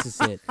 Yeah. This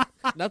is it.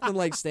 Nothing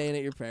like staying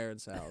at your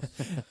parents' house.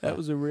 That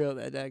was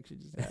that actually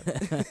just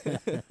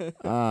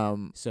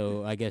happened.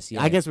 So I guess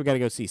yeah. I guess we got to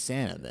go see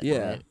Santa then.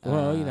 Yeah. right?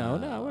 Well,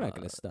 no, we're not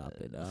gonna stop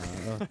it.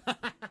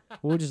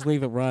 We'll just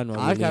leave it run. While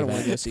I we kind of leave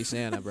want to it. go see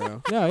Santa,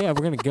 bro. No, yeah,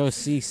 we're gonna go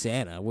see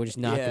Santa. We're just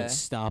not Yeah. gonna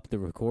stop the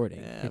recording.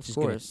 Yeah, It's of just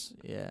gonna- course.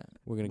 Yeah.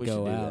 we're gonna We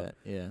go should do out. that.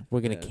 Yeah.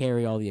 We're gonna Yeah.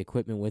 carry all the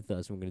equipment with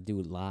us. We're gonna do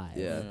it live.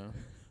 Yeah.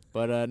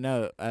 But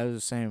no, I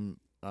was saying,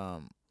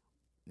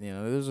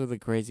 those are the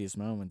craziest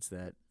moments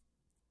that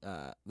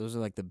those are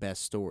like the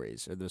best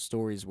stories, or the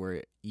stories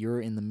where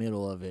you're in the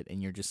middle of it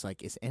and you're just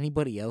like, is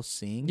anybody else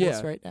seeing this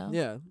Yeah. right now?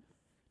 Yeah.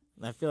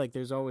 And I feel like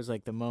there's always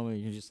like the moment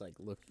you just like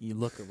you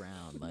look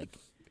around like,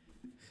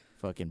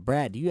 fucking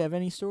Brad, do you have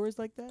any stories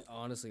like that?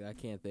 Honestly, I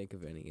can't think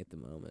of any at the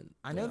moment.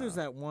 I know there's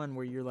that one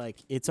where you're like,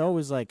 it's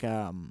always like,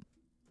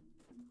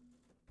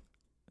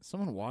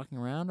 someone walking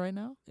around right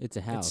now? It's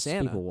a house.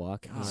 Santa. People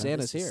walk. God,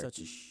 Santa's this is here. Such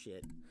a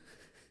shit.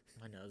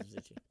 My nose is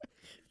itchy.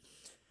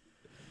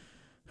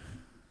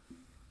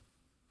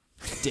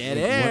 Dead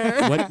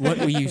air. What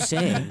were you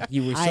saying?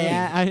 You were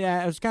saying.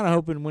 I was kind of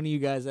hoping one of you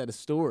guys had a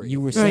story.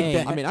 You were Like saying-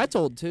 that. I mean, I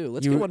told 2.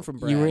 Let's You get were- one from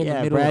Brad. you were in the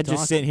Yeah, middle Brad of just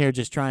talking. sitting here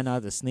just trying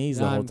not to sneeze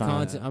the whole I'm,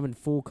 time. I'm in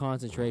full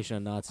concentration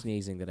on not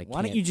sneezing. That I Why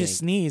can't don't you just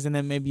think. sneeze and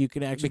then maybe you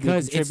could actually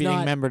Because be a it's contributing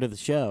not- member to the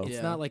show? It's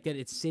Yeah. not like that.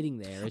 It's sitting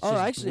there. It's Oh,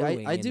 just actually,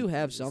 brewing I do and-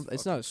 have some.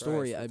 It's not a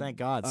story. Well, I, thank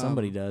God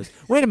somebody um, does.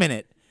 Wait a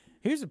minute.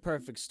 Here's a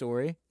perfect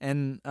story.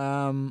 And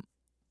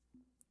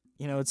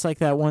it's like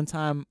that one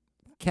time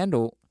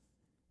Kendall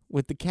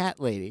with the cat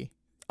lady.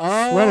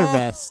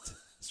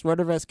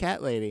 Sweater vest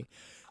cat lady.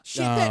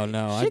 Shit Oh, that,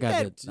 no, I shit got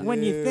that, it.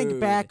 when you think Dude.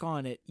 back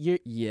on it, you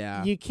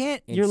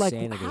can't. You're like,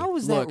 Insanity. how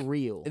is Look, that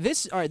real?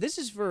 This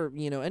is for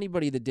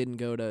anybody that didn't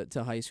go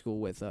to high school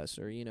with us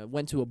or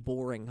went to a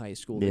boring high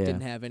school that Yeah.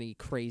 didn't have any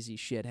crazy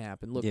shit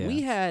happen. Look, Yeah.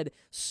 we had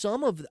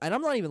some of, and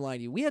I'm not even lying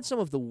to you, we had some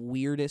of the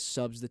weirdest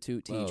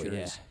substitute Oh,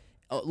 teachers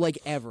yeah. like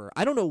ever.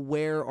 I don't know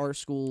where our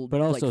school,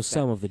 But also like,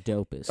 some of the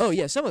dopest. Oh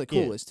yeah, some of the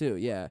Yeah. coolest too.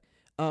 Yeah.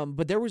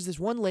 But there was this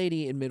one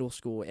lady in middle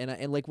school,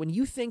 and like when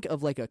you think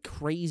of like a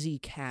crazy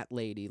cat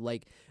lady,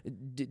 like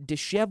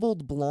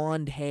disheveled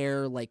blonde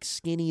hair, like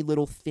skinny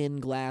little thin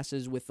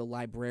glasses with the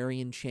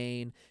librarian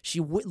chain, she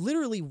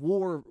literally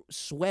wore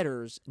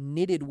sweaters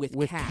knitted with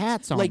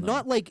cats on like them.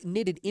 not like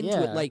knitted into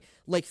Yeah. it,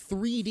 like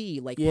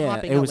 3D, like Yeah,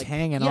 popping it out, was like,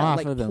 hanging yeah, off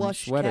like of them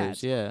plush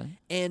sweaters. cats. Yeah,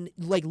 And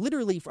like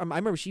literally, I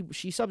remember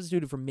she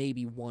substituted for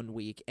maybe 1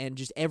 week, and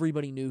just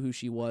everybody knew who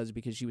she was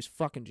because she was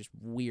fucking just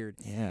weird.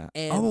 yeah.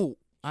 And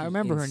I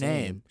remember her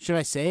insane. name. Should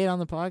I say it on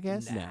the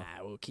podcast? Nah,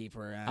 we'll keep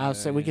her out. I'll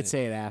say we could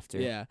say it after.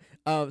 Yeah.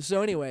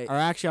 So anyway, Or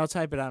actually, I'll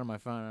type it out on my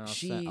phone and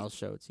She- I'll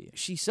show it to you.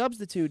 she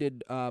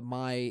substituted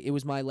it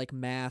was my like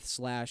math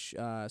slash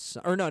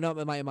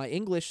my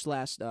English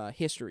slash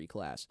history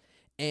class,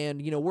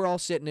 and we're all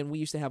sitting and we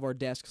used to have our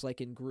desks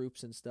like in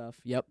groups and stuff.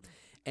 Yep.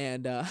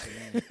 And That's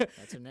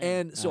her name.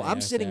 and so Oh, yeah, I'm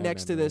okay, sitting I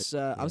next to remember this it.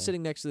 I'm Yeah.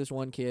 sitting next to this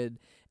one kid,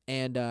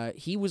 and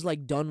he was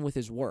like done with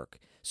his work,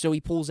 so he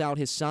pulls out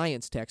his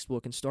science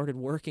textbook and started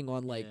working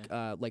on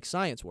like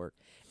science work.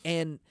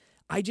 And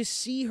I just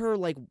see her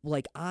like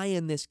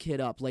eyeing this kid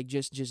up, like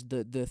just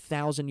the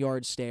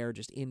 1,000-yard stare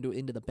just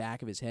into the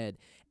back of his head.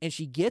 And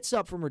she gets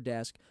up from her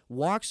desk,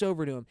 walks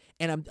over to him,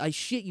 and I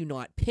shit you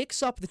not,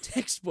 picks up the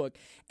textbook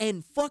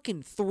and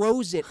fucking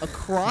throws it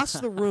across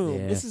the room.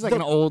 Yeah. This is like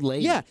an old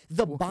lady. Yeah,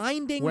 the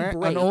binding breaks.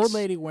 An old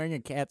lady wearing a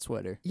cat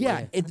sweater.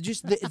 Yeah, it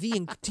just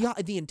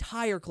the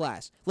entire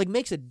class like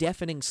makes a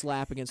deafening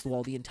slap against the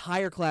wall. The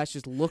entire class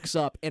just looks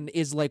up and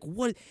is like,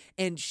 "What?"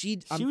 And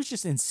she was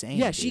just insane.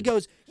 yeah, she dude.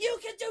 goes, "You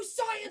can do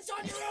science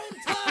on your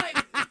own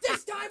time.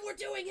 This time we're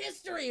doing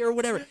history or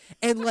whatever."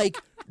 And like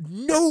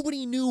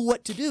nobody knew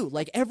what to do.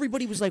 Like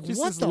everybody was like, Just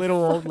 "What this the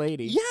little fuck?" old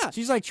lady. Yeah.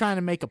 she's like trying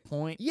to make a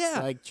point. Yeah.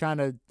 like trying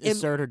to And,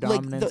 assert her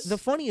like, dominance. the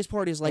funniest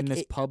part is like in this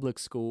it- public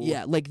school.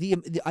 yeah, like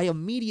I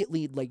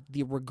immediately like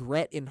the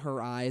regret in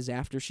her eyes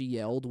after she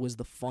yelled was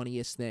the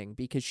funniest thing,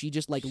 because she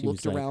just like She looked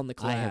was like, around the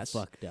I have class.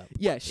 fucked up.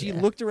 Yeah, she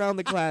Yeah. looked around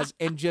the class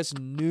and just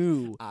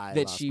knew I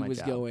that lost she my was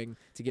job. going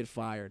to get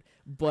fired.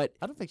 But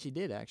I don't think she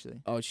did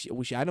actually. I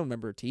don't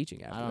remember her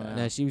teaching after don't that.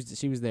 know. No,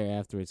 she was there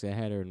afterwards. I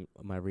had her in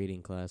my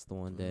reading class the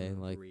one day,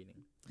 like Reading.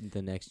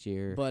 the next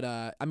year. But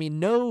I mean,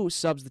 no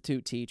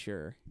substitute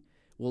teacher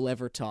will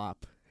ever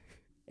top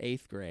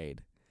 8th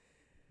grade.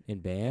 in Are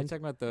you band.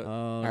 talking about the?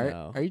 Oh are,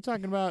 no, are you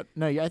talking about?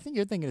 No, I think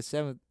you're thinking of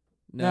 7th.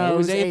 no, it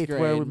was 8th grade.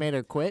 where we made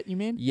her quit. You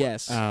mean?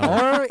 Yes, Oh.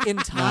 our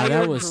entire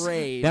that was-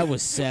 grade. That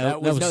was so. That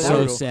That was was,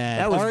 brutal. so sad.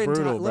 That was our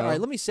brutal, All bro. right,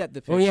 let me set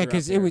the picture. oh yeah,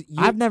 because because it was.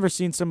 I've never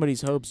seen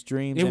somebody's hopes,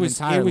 dreams, It and was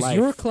entire life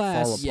your fall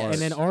class, Yes.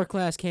 and then our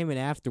class came in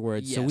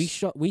afterwards. So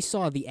Yes. we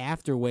saw the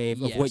afterwave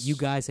of what Yes. you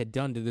guys had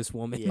done to this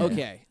woman. Yeah.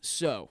 Okay,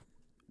 so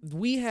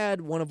we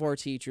had one of our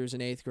teachers in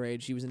 8th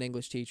grade. She was an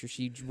English teacher.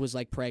 She was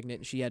like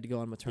pregnant and she had to go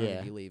on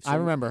maternity leave. So I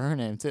remember her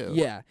name too.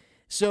 Yeah.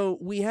 So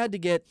we had to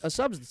get a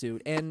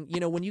substitute, and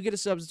when you get a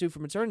substitute for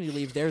maternity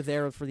leave, they're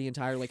there for the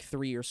entire like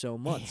 3 or so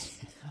months.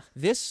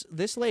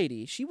 This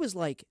lady, she was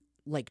like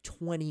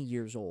 20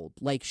 years old.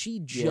 Like she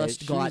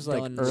just she got was,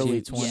 like, done early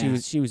yeah.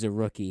 20s. She was a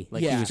rookie.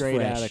 like Yeah. she was Straight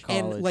straight fresh. out of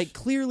college, And like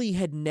clearly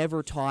had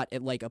never taught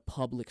at like a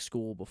public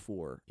school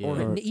before, or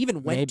Yeah. had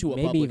even went maybe, to a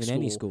maybe public even school.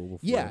 any school before.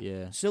 Yeah.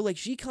 yeah. So like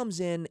she comes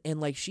in and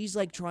like she's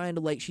like trying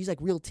to like she's like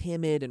real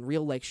timid and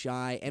real like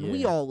shy, and we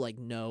Yeah. all like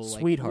know like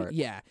Sweetheart.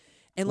 yeah,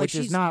 and like Which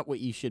she's is not what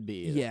you should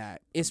be. yeah,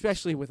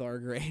 especially with our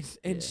grade,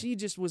 and Yeah. she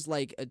just was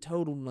like a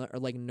total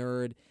like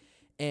nerd,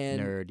 and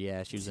Nerd.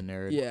 Yeah, she was a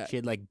nerd. Yeah. she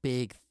had like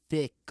big,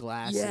 thick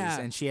glasses, Yeah.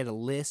 and she had a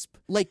lisp.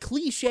 like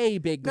cliche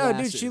big No,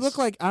 glasses. dude, she looked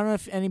like I don't know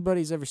if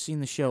anybody's ever seen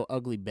the show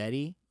Ugly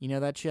Betty. You know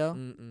that show?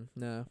 no.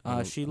 She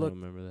I don't looked.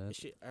 remember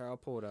that. I'll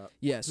pull it up.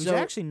 Yeah, She's so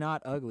actually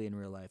not ugly in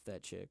real life.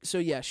 That chick. so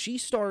yeah, she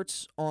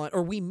starts on,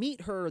 or we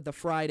meet her the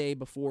Friday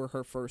before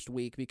her first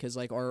week, because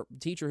like our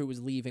teacher who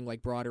was leaving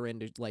like brought her in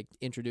to like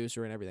introduce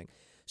her and everything.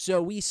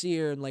 So we see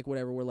her and like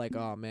whatever, we're like,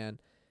 oh man,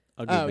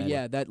 Ugly oh Betty.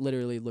 yeah, that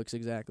literally looks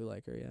exactly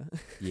like her. Yeah.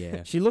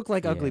 Yeah. She looked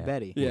like Ugly Yeah.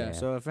 Betty. Yeah.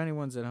 So if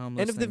anyone's at home,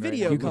 And if the listening right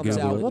video now, You can comes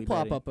Google out, it. we'll Ugly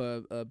pop Betty.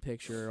 up a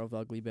picture of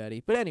Ugly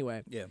Betty. But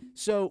anyway, Yeah.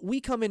 so we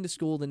come into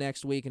school the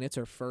next week, and it's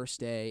her first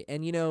day.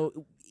 And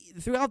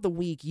throughout the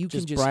week, you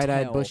Just can just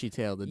bright-eyed, tell,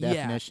 bushy-tailed. The Yeah.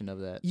 definition of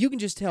that. You can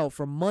just tell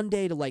from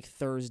Monday to like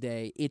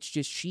Thursday, it's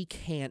just she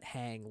can't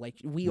hang. Like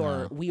we No.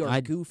 are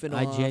goofing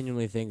I off.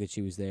 genuinely think that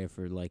she was there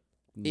for like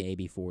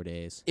maybe 4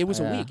 days. It was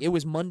a Yeah. week. It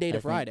was Monday I to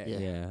think- Friday. yeah.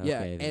 Yeah. Yeah,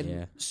 Okay. then, and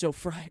yeah. so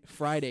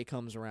Friday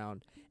comes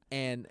around,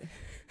 and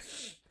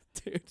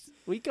dude.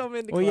 We come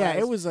into Well, class. yeah,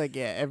 it was like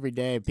every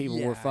day people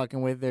were Yeah.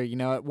 fucking with her. You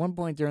know, at one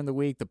point during the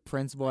week, the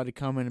principal had to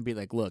come in and be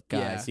like, "Look,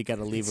 guys, Yeah. you got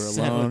to leave her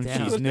Settle alone.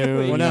 down. She's new.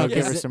 Well, You no, know,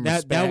 give her 'cause some that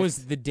respect."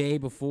 was the day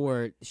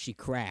before she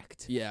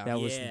cracked. Yeah. That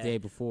was the Yeah. day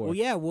before. Well,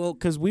 yeah,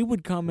 because we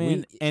would come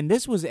in, and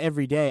this was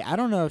every day. I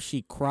don't know if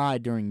she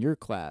cried during your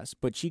class,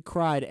 but she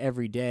cried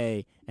every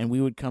day, and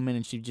we would come in,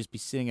 and she'd just be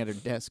sitting at her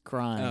desk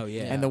crying. Oh,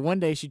 yeah. And the one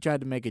day she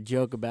tried to make a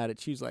joke about it.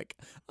 She was like,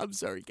 "I'm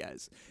sorry,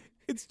 guys.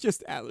 It's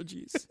just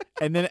allergies."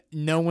 And then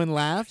no one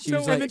laughed. She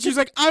was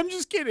like, "I'm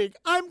just kidding.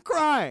 I'm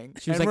crying."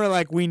 She was and like- we're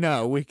like, "We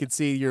know. We could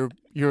see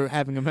you're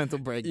having a mental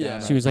breakdown." Yeah.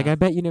 She was like, right I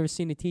bet you never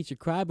seen a teacher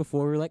cry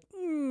before. We were like,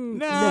 now."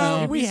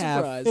 No, you'd we be have.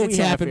 surprised. We It's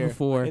have happened here.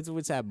 before.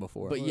 It's happened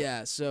before. But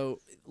yeah, so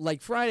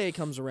like Friday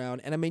comes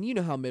around, and I mean, you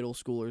know how middle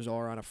schoolers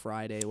are on a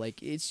Friday.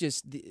 Like it's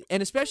just,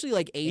 and especially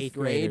like eighth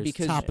grade graders,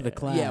 because top of the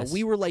class. yeah,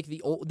 we were like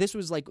the old. This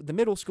was like the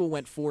middle school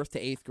went 4th to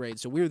 8th grade,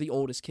 so we were the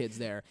oldest kids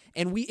there,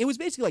 and it was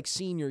basically like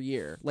senior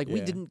year. Like we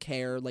Yeah. didn't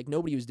care, like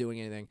nobody was doing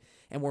anything,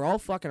 and we're all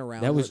fucking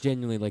around. That was We're-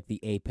 genuinely like the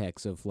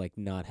apex of like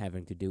not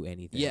having to do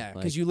anything. yeah, Like,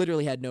 because you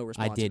literally had no I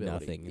responsibility. did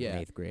nothing in Yeah,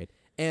 8th grade.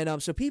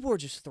 and so people were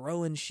just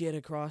throwing shit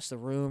across the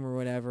room or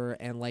whatever,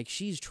 and like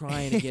she's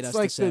trying to get it's us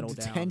like to settle the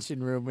down.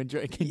 detention room when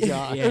Drake and Yeah,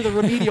 Josh. or the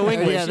remedial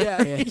English.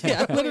 Yeah,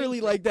 yeah,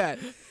 literally like that.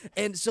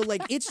 And so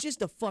like it's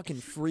just a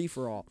fucking free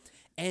for all.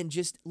 And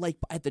just like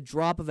at the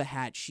drop of a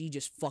hat, she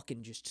just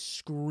fucking just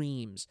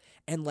screams,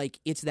 and like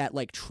it's that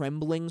like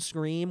trembling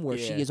scream where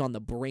she Yeah. is on the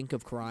brink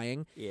of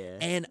crying, Yeah.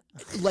 and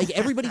like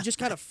everybody just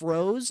kind of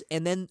froze,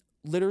 and then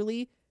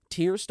literally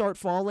tears start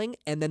falling,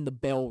 and then the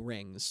bell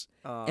rings,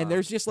 and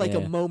there's just like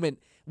a Yeah. moment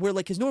where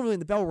like because normally when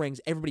the bell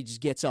rings, everybody just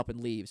gets up and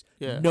leaves.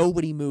 Yeah.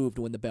 Nobody moved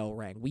when the bell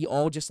rang. We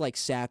all just like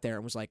sat there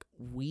and was like,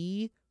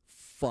 we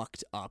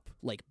fucked up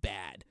like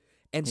bad.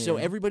 And so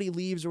Yeah. everybody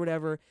leaves or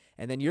whatever,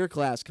 and then your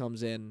class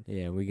comes in.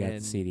 Yeah, we got to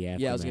and- see the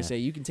aftermath. Yeah, I was gonna say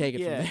you can take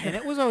it Yeah, from and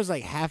there. it was always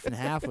like half and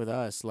half with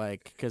us,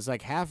 like, because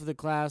like half of the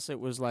class, it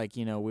was like,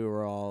 you know, we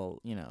were all,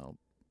 you know,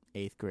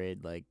 8th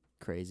grade, like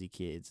crazy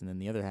kids, and then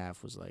the other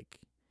half was like,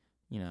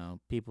 you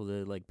know, people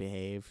that like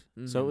behaved.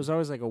 So it Mhm. was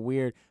always like a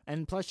weird,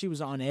 and plus she was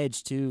on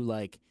edge too,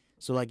 like,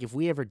 so like if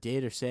we ever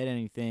did or said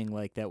anything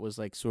like that was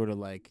like sort of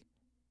like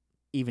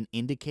even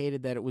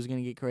indicated that it was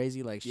gonna get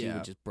crazy, like she Yeah.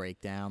 would just break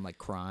down like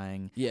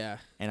crying, Yeah,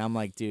 and I'm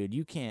like, dude,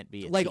 you can't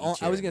be a like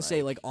teacher, I was gonna and,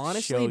 say, like show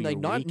honestly, like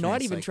your not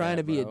weakness even like trying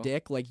that, to be bro. a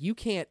dick. Like you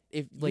can't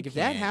if You like if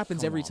that can't.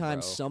 happens Come every on,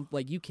 time, bro.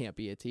 like you can't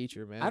be a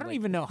teacher, man. I don't Like,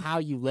 even know how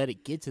you let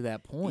it get to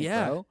that point,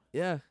 Yeah, bro.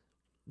 yeah,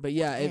 but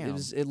yeah, it Damn.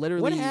 was it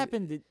literally What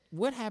happened?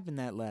 What happened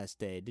that last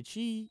day? Did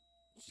she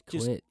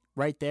just Quit.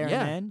 right there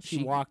Yeah, and then she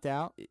she- walked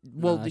out?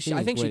 Well, Nah, I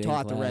think she quit in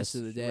taught the class. rest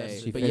of the day,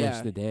 She but finished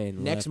yeah, the day and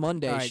next left.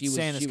 Monday All right, she was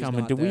Santa's she was coming.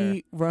 not Do there.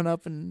 we run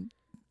up and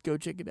go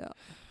check it out?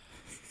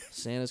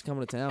 Santa's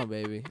coming to town,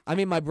 baby. I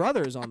mean, my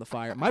brother is on the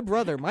fire. My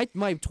brother, my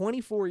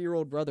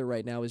 24-year-old brother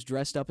right now is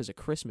dressed up as a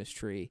Christmas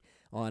tree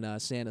on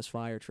Santa's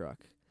fire truck.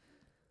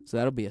 So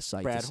that'll be a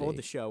sight Brad, to see. hold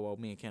the show while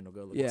me and Kendall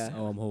go look. Yeah. At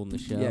Oh, I'm holding the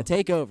show. Yeah,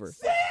 take over.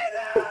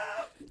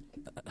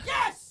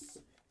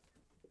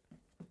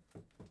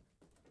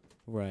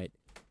 Right.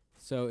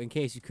 So, in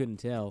case you couldn't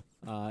tell,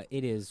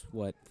 it is,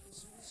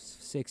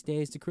 6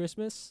 days to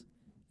Christmas?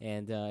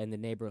 And in the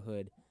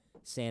neighborhood,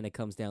 Santa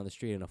comes down the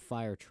street in a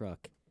fire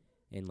truck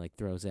and, like,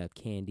 throws out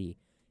candy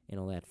and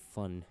all that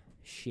fun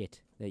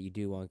shit that you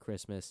do on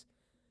Christmas.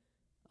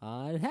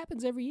 It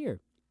happens every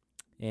year.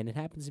 And it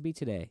happens to be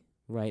today,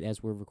 right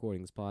as we're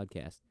recording this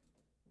podcast.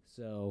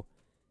 So,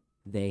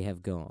 they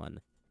have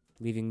gone,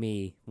 leaving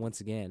me,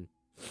 once again...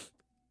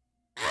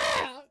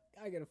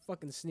 I gotta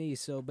fucking sneeze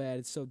so bad.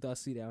 It's so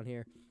dusty down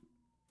here.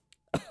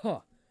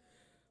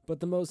 But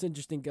the most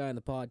interesting guy in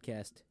the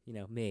podcast,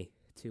 me,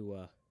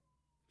 to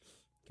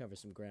cover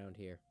some ground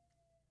here.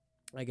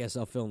 I guess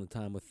I'll fill in the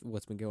time with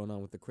what's been going on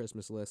with the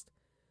Christmas list.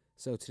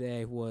 So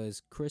today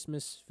was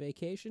Christmas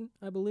Vacation,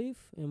 I believe,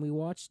 and we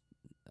watched...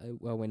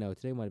 oh, wait, no,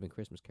 today might have been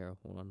Christmas Carol.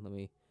 Hold on,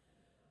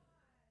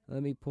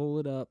 let me pull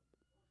it up.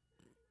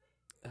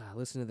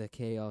 Listen to the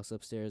chaos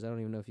upstairs. I don't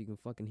even know if you can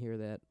fucking hear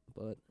that,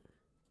 but...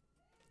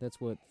 That's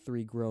what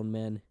 3 grown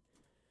men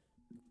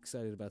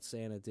excited about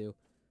Santa do.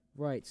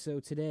 Right,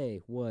 so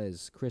today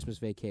was Christmas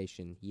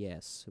Vacation.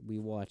 Yes, we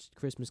watched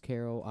Christmas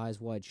Carol,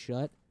 Eyes Wide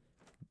Shut.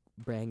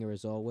 Banger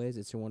as always.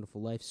 It's Your Wonderful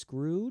Life.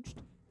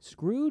 Scrooged.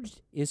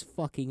 Scrooged is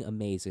fucking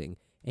amazing.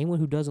 Anyone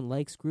who doesn't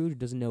like Scrooge,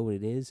 doesn't know what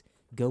it is,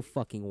 go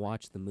fucking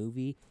watch the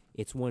movie.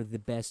 It's one of the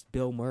best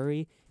Bill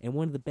Murray and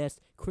one of the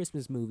best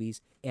Christmas movies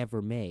ever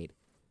made.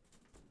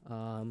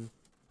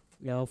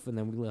 Elf, and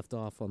then we left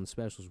off on the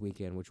specials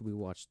weekend, which we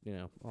watched,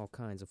 all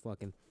kinds of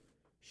fucking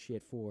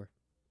shit for.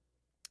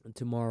 And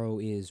tomorrow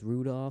is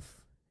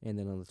Rudolph, and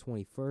then on the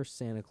 21st,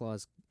 Santa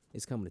Claus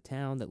is coming to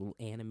town, that little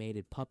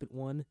animated puppet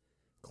one,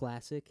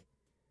 classic.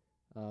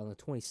 On the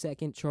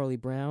 22nd, Charlie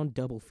Brown,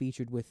 double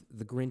featured with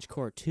The Grinch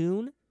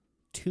cartoon,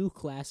 2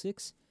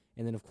 classics.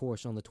 And then, of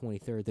course, on the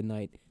 23rd,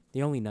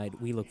 the only night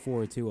we look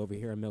forward to over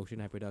here on Milkshake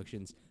Night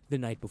Productions, the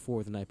night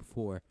before,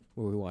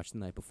 where we watch The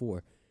Night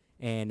Before.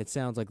 And it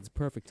sounds like it's a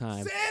perfect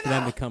time for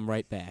them to come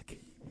right back.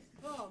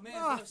 Oh man,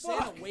 Ah,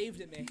 Santa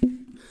waved at me.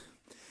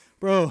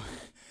 Bro,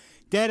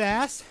 dead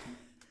ass.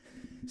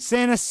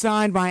 Santa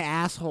signed my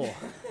asshole.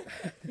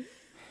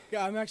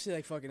 God, I'm actually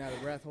like fucking out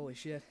of breath. Holy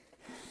shit.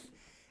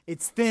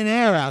 It's thin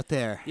air out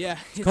there. Yeah,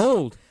 It's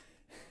cold.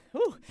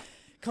 Whew,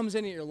 comes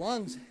into your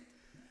lungs.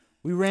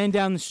 We ran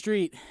down the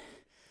street.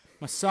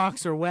 My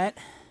socks are wet.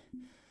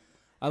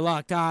 I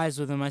locked eyes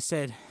with him. I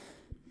said,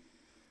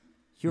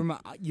 "You're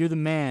the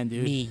man,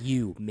 dude. Me,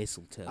 you,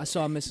 mistletoe. I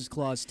saw Mrs.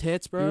 Claus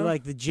tits, bro. You're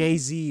like the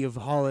Jay-Z of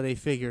holiday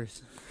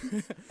figures."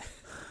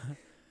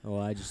 Oh,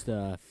 I just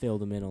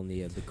filled them in on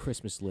the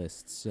Christmas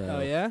list. So Oh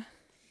yeah?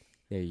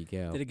 there you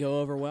go. Did it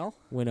go over well?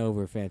 Went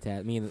over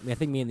fantastic. I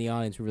think me and the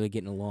audience were really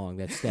getting along.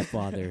 That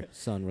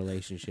stepfather-son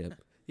relationship.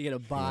 You gotta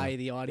buy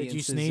the audience. Did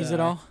you sneeze at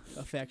all?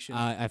 Affection.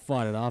 I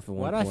fought it off at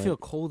one Why do point. I feel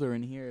colder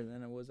in here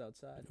than it was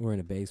outside? We're in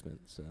a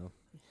basement, so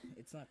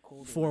It's not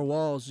cold. Four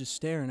walls just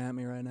staring at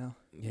me right now.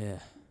 yeah.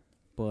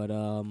 But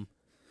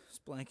This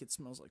blanket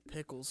smells like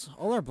pickles.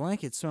 All our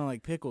blankets smell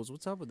like pickles.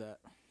 What's up with that?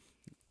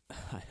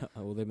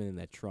 well, they've been in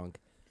that trunk.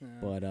 Uh,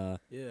 But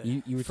Yeah.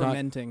 you were talking.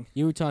 fermenting.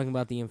 You were talking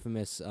about the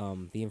infamous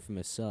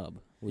sub,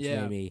 which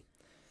Yeah. made me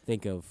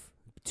think of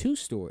two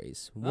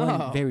stories. One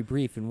Oh. very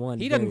brief and one.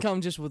 He very, doesn't come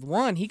just with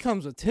one. He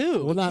comes with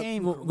two. Well, not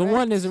came well, the correct.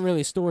 one isn't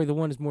really a story. The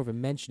one is more of a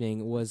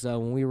mentioning. Was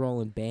when we were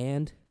all in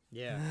band,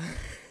 Yeah.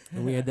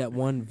 and we had that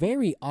one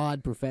very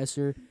odd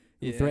professor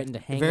who Yeah. threatened to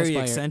hang Very us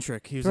by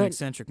eccentric. He was an Threat-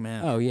 eccentric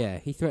man. our. Oh yeah,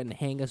 he threatened to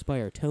hang us by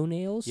our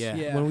toenails. Yeah.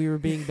 Yeah. When we were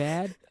being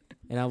bad,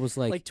 and I was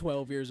like, like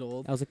 12 years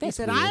old. I was like, He that's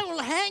said, weird. "I will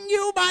hang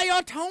you by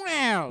your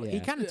toenail." He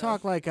Yeah. kind of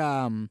talked like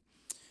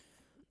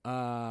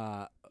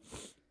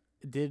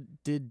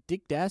Did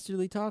Dick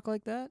Dastardly talk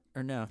like that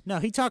or no? No,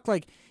 he talked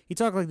like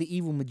the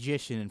evil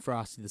magician in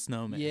Frosty the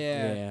Snowman.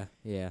 Yeah.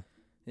 Yeah.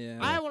 Yeah.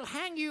 I will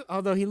hang you.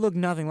 Although he looked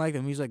nothing like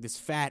them. He was like this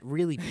fat,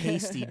 really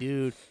pasty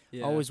dude.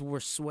 Yeah. Always wore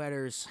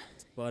sweaters.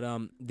 But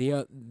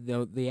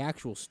the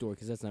actual story,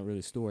 because that's not really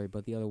a story,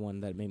 but the other one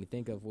that it made me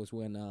think of was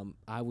when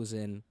I was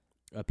in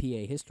a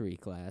PA history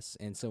class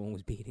and someone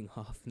was beating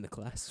off in the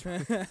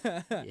classroom.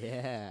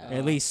 Yeah.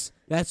 At least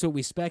that's what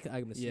we spec.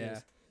 I'm gonna sneeze. Yeah.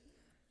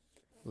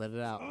 Let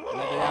it out.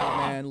 Let it out,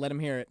 man. Let him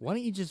hear it. Why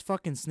don't you just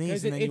fucking sneeze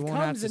Because and it, then you it won't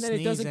have comes to and then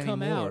sneeze it doesn't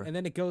come anymore. out, and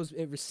then it goes,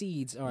 it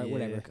recedes. All right, Yeah.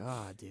 whatever.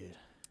 God, dude.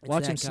 It's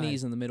Watch that him kind.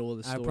 sneeze in the middle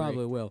of the I story.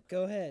 probably will.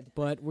 Go ahead.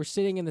 But we're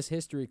sitting in this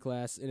history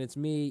class, and it's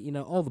me,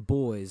 all the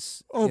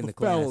boys All in the the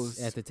class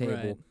fellas. at the table.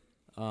 Right.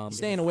 Staying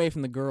Staying away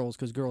from the girls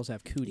because girls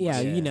have cooties.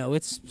 Yeah, Yeah.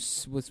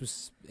 it's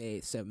was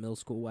middle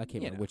school. I can't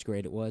remember know. which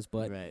grade it was,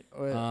 but right.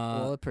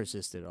 Well, it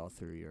persisted all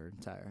through your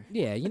entire.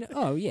 yeah,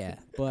 oh yeah.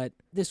 But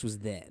this was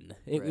then.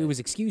 It Right. was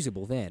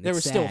excusable then. There It's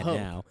was still sad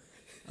hope.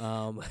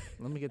 now.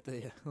 Let me get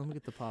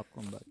the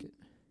popcorn bucket.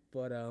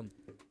 But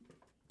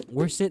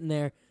we're sitting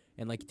there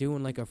and like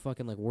doing like our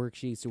fucking like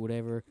worksheets or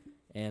whatever,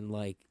 and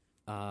like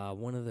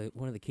one of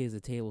the kids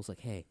at the table is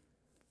like, "Hey,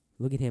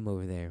 look at him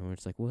over there." And we're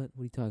just like, "What? What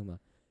are you talking about?"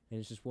 And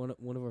it's just one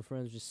of our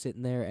friends just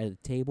sitting there at a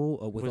table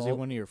with Was all it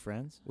one of your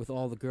friends? with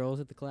all the girls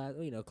at the class,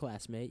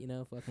 classmate,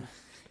 fucking.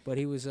 But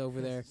he was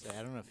over there. Say,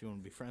 I don't know if you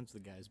want to be friends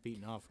with the guys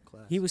beating off in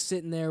class. He was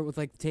sitting there with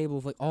like the table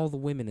of like all the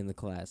women in the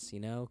class,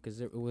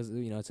 because it was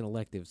it's an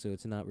elective, so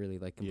it's not really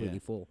like completely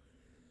Yeah. full.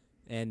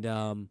 And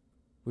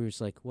we were just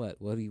like, what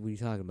are you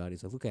talking about?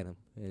 He's like, look at him,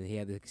 and he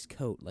had his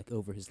coat like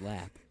over his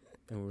lap,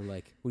 and we're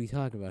like, what are you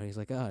talking about? And he's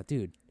like,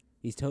 dude,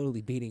 he's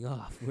totally beating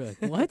off. We're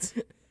like, what?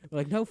 We're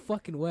like, no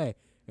fucking way.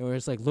 And we're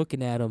just like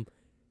looking at him,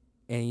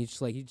 and you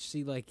just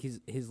see like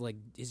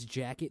his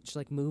jacket just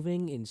like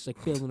moving and just like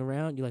fiddling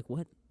around. You're like,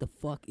 what the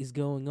fuck is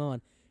going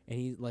on? And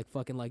he's like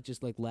fucking like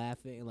just like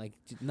laughing and like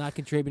not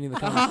contributing to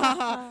the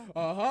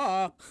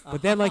conversation.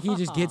 But then like he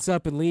just gets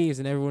up and leaves,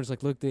 and everyone's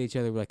like looked at each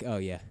other. We're like, oh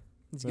yeah,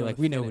 He's we're gonna like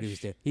we know what he was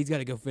finish. doing. He's got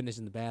to go finish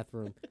in the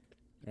bathroom.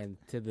 And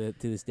to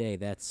this day,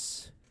 that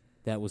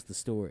was the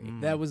story.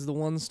 Mm. That was the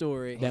one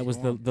story. That was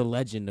the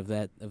legend of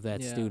that Yeah.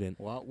 student.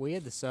 Well, we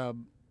had the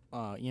sub.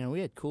 We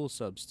had cool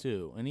subs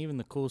too, and even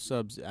the cool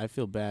subs, I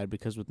feel bad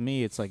because with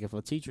me, it's like if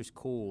a teacher's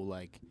cool,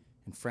 like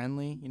and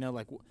friendly,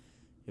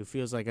 it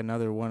feels like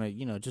another one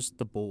of just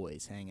the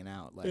boys hanging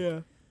out.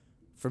 Like,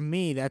 for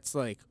me, that's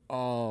like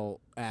all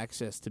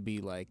access to be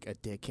like a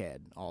dickhead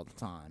all the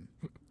time.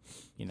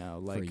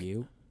 Like For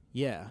you.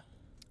 yeah.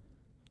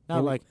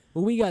 Not like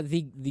Well, we got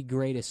the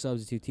greatest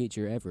substitute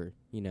teacher ever.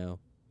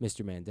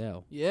 Mr.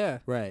 Mandel, Yeah.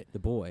 right. the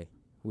boy.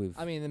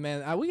 I mean,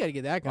 man, we got to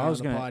get that guy I was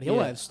on the gonna. pod. He'll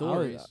yeah, have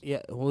stories.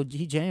 Well,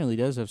 he genuinely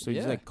does have stories.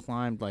 Yeah. He's like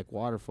climbed like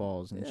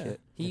waterfalls and Yeah.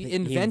 shit. He I think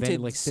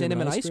invented, like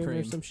cinnamon ice or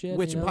cream, some shit,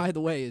 which, by the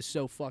way, is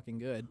so fucking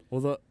good.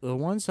 Well, the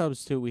one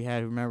substitute we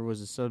had, remember, was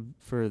a sub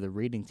for the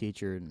reading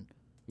teacher in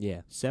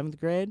yeah, 7th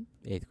grade.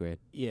 8th grade.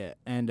 Yeah,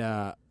 and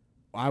I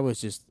was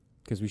just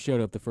Because we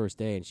showed up the first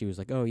day, and she was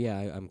like, "Oh yeah,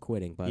 I'm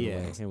quitting." By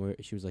Yeah. the way,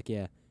 and she was like,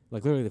 "Yeah."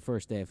 Like literally the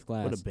first day of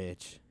class, what a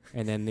bitch.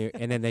 and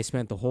then they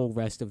spent the whole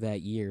rest of that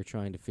year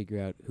trying to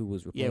figure out who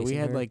was Yeah, replacing we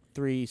had her. like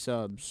 3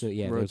 subs. So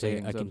yeah, there was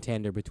rotating a subs.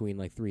 contender between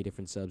like 3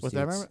 different But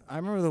substitutes. I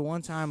remember the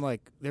one time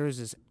like there was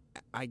this.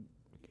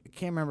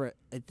 can't remember.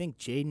 I think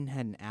Jaden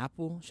had an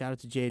apple. Shout out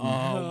to Jaden.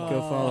 Oh, Go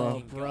follow.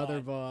 fucking brother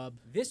God. Bob.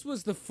 This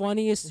was the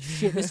funniest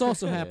shit. This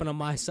also happened on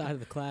my side of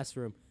the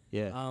classroom.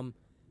 Yeah.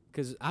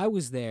 Because I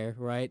was there,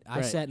 right? I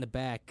Right. sat in the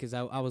back because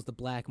I was the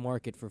black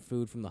market for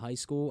food from the high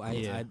school.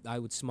 Yeah. I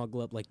would smuggle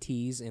up like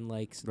teas and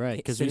like Right,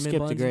 because we cinnamon skipped a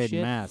buns and grade in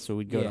shit. math, so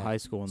we'd go to Yeah. high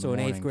school in the So in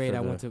morning. 8th grade, for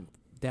I the- went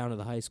down to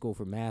the high school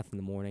for math in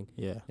the morning,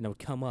 Yeah. and I would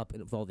come up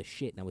and with all the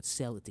shit, and I would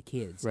sell it to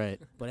kids. Right.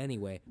 But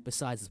anyway,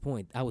 besides the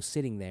point, I was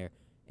sitting there,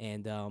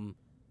 and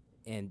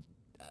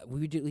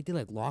we did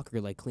like locker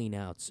like clean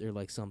outs or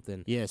like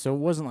something. Yeah, so it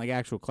wasn't like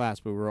actual class,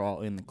 but we were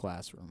all in the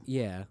classroom.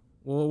 Yeah.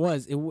 Well,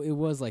 it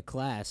was like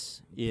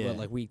class. Yeah. But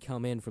like we'd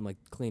come in from like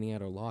cleaning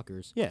out our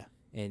lockers, Yeah.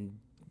 and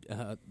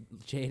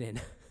Jaden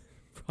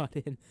brought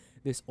in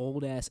this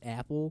old ass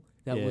apple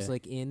that was Yeah.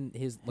 like in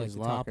his His the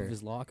top locker. of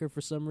his locker for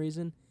some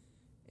reason,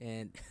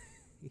 and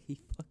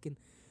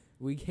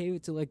we gave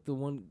it to like the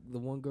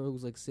one girl who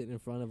was like sitting in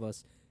front of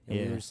us, and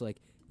we Yeah. were just like,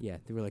 yeah,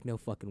 they were like, no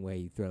fucking way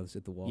you throw this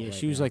at the wall. Yeah, right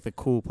she was now. like the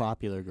cool,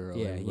 popular girl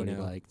yeah, everybody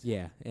liked.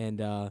 yeah,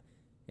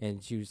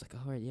 and she was like,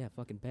 all right, yeah,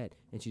 fucking bet,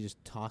 and she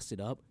just tossed it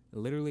up.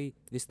 Literally,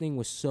 this thing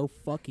was so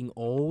fucking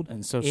old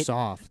And so It-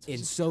 soft. and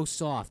so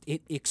soft,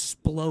 it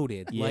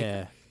exploded. Like,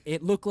 Yeah.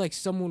 it looked like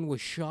someone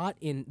was shot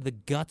and the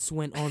guts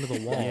went onto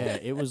the wall. Yeah,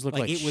 it was looked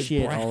Like, like it was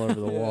shit brown. all over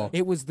the wall.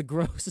 It was the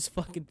grossest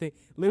fucking thing.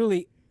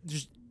 Literally,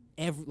 just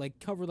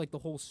covered like the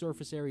whole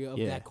surface area of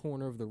Yeah. that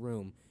corner of the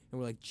room. And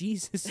we're like,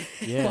 Jesus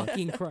Yeah.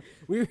 fucking Christ.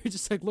 We were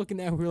just like looking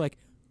at it, we were like,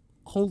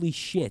 holy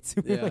shit.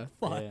 We were Yeah. like,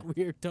 fuck, Yeah.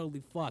 we were totally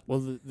fucked.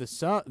 Well, the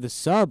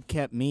sub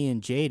kept me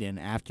and Jaden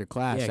after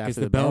class Yeah, because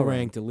after the bell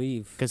rang to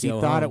leave. because he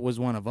go thought home. it was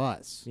one of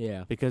us.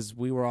 Yeah. Because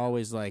we were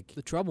always like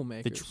The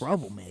troublemakers. the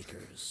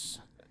troublemakers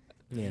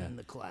Yeah. in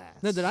the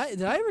class. No, did I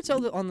ever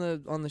tell on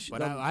the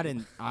But I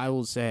didn't. I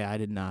will say I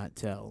did not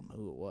tell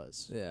who it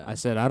was. Yeah. I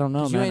said I don't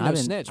know, 'Cause you man. ain't I no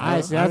didn't. snitch, bro.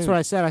 That's I don't what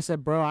I said. I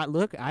said, bro, I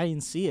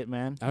didn't see it,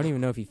 man. I don't even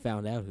know if he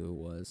found out who it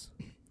was.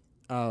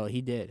 Oh,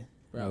 he did.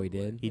 Oh, he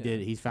did? He Yeah.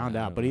 did. He found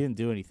I out, don't but he know. didn't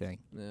do anything.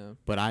 Yeah.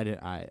 But I did.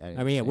 I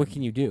I mean, yeah, what say-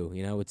 can you do?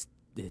 You know, it's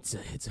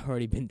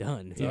already been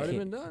done. It's You already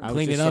can't- been done. I was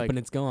Clean it just up like- and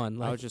it's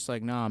gone. I was just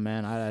like, nah,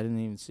 man. I didn't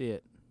even see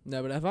it.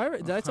 No, but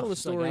did I tell the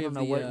It's like, story I don't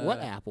of know the what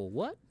apple?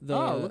 What? the-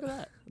 Oh, look at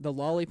that. the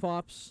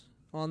lollipops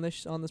on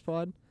this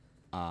pod?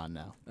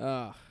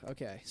 No.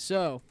 Okay.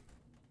 So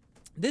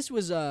this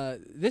was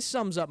this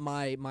sums up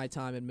my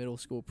time in middle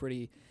school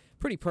pretty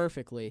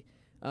perfectly.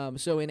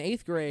 So in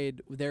 8th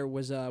grade, there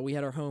was we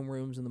had our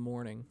homerooms in the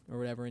morning or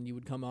whatever, and you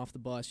would come off the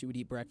bus, you would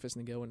eat breakfast,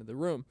 and then go into the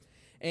room.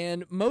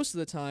 And most of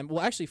the time, well,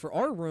 actually, for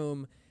our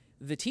room,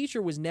 the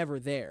teacher was never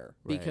there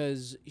Right.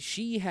 because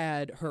she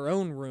had her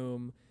own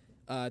room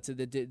to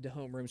the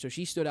homeroom, so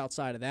she stood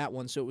outside of that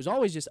one. So it was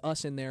always just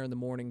us in there in the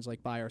mornings,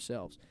 like by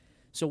ourselves.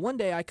 So one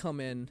day I come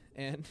in,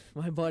 and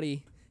my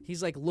buddy,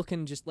 he's like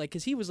looking just like,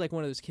 because he was like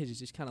one of those kids who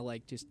just kind of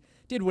like just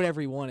did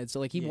whatever he wanted. So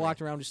like he Yeah.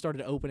 walked around, just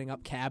started opening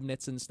up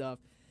cabinets and stuff.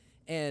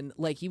 And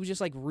like he was just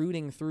like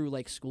rooting through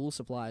like school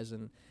supplies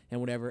and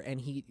whatever.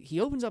 And he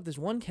opens up this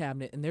one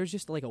cabinet, and there's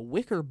just like a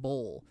wicker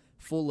bowl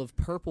full of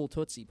purple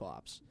Tootsie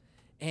Pops.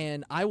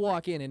 And I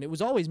walk in, and it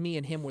was always me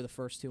and him were the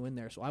first two in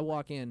there. So I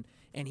walk in,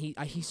 and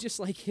he's just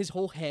like, his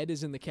whole head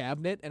is in the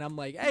cabinet, and I'm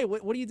like, hey,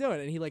 what are you doing?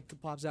 And he like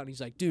pops out, and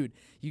he's like, dude,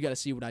 you got to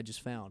see what I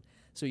just found.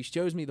 So he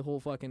shows me the whole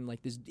fucking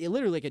like this,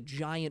 literally like a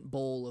giant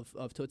bowl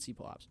of Tootsie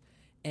Pops.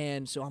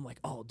 And so I'm like,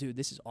 oh, dude,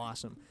 this is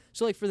awesome.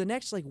 So like for the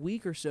next like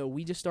week or so,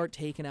 we just start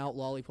taking out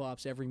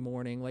lollipops every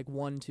morning, like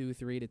 1, 2,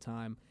 3 at a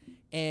time,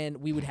 and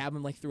we would have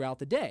them like throughout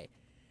the day.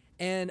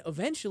 And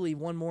eventually,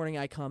 one morning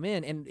I come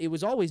in, and it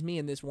was always me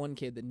and this one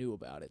kid that knew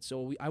about it.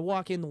 So I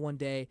walk in the one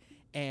day,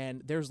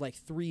 and there's like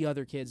 3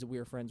 other kids that we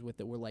were friends with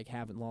that were like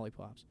having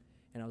lollipops.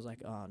 And I was like,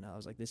 oh no, I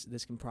was like,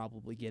 this can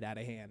probably get out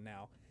of hand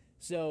now.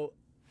 So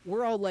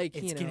we're all like,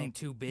 it's you know, getting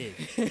too big.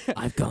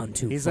 I've gone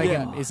too He's far. like,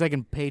 Yeah. it's like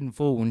in Paid in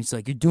Full when he's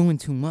like, you're doing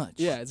too much.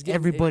 Yeah, it's getting-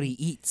 everybody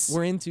eats.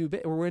 we're in too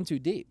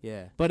deep.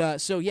 Yeah.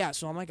 But so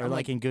I'm like, Or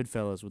like in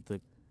Goodfellas with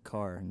the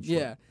car and shit,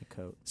 Yeah. the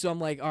coat. so I'm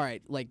like, all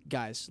right, like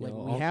guys, like we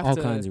all, have all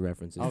to. kinds of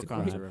references. All to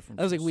kinds crime. of references.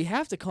 I was like, we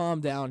have to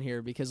calm down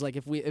here because, like,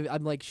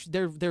 I'm like,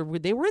 they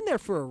were in there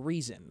for a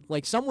reason.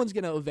 Like, someone's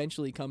gonna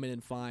eventually come in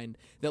and find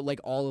that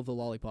like all of the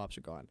lollipops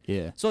are gone.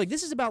 Yeah. So like,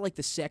 this is about like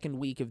the second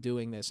week of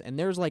doing this, and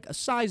there's like a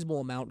sizable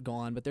amount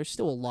gone, but there's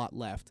still a lot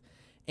left.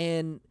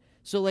 And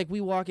so like,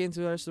 we walk into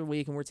the rest of the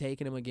week, and we're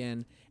taking them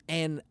again.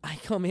 And I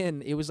come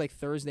in, it was like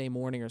Thursday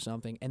morning or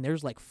something, and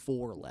there's like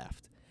 4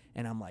 left.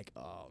 And I'm like,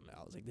 oh no.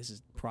 I was like, this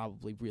is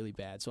probably really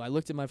bad. So I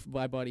looked at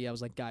my buddy. I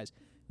was like, guys,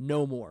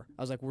 no more.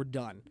 I was like, we're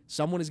done.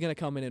 Someone is going to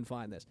come in and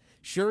find this.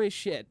 Sure as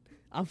shit,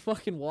 I'm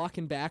fucking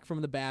walking back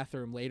from the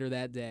bathroom later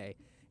that day,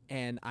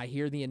 and I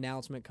hear the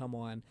announcement come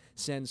on,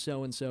 send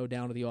so-and-so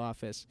down to the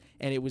office.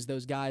 And it was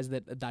those guys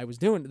that I was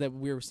doing, that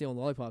we were stealing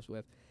lollipops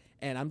with.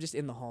 And I'm just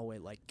in the hallway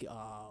like,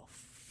 oh,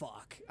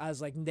 fuck. I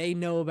was like, they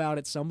know about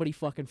it. Somebody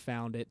fucking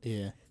found it.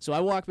 Yeah. So I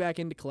walk back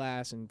into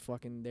class, and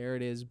fucking there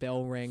it is.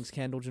 Bell rings.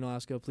 Kendall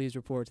Janosco, please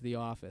report to the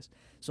office.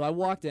 So I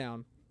walk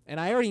down,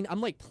 And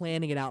I'm like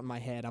planning it out in my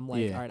head. I'm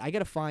like, Yeah. all right, I got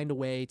to find a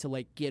way to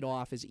like get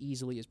off as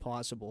easily as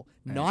possible.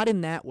 Right. Not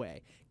in that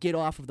way. Get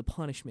off of the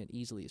punishment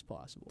easily as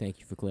possible. Thank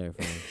you for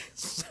clarifying.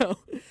 So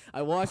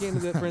I walk into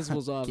the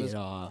principal's office Get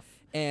off.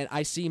 and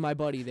I see my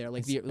buddy there.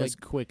 Like, as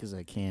quick as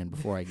I can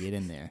before I get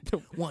in there.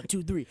 1,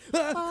 2, 3.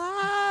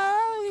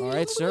 all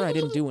right, sir, I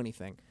didn't do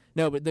anything.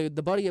 No, but the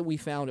buddy that we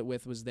found it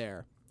with was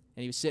there.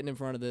 And he was sitting in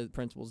front of the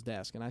principal's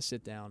desk. And I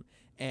sit down.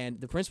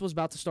 And the principal's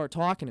about to start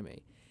talking to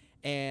me.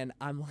 And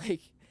I'm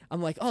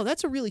like, oh,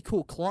 that's a really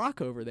cool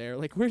clock over there.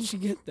 Like, where'd you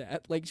get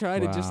that? Like,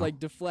 trying to just, Wow. like,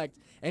 deflect.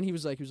 And he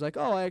was like,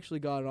 oh, I actually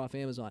got it off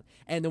Amazon.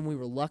 And then we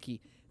were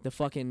lucky.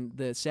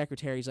 The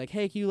secretary's like,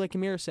 hey, can you, like,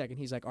 come here a second?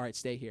 He's like, all right,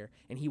 stay here.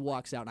 And he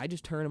walks out. And I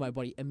just turn to my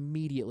buddy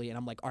immediately. And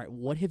I'm like, all right,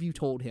 what have you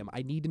told him?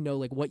 I need to know,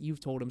 like, what you've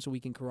told him so we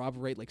can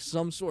corroborate, like,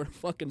 some sort of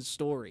fucking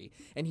story.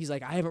 And he's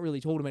like, I haven't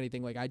really told him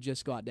anything. Like, I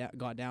just got down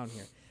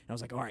here. And I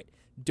was like, all right,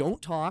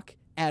 don't talk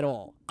at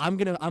all. I'm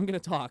gonna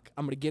talk.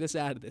 I'm gonna get us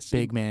out of this.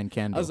 Big man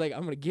Kendall. I was like,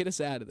 I'm gonna get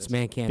us out of this. This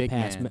man can't Big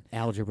pass man.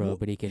 algebra,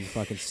 but he can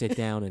fucking sit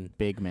down and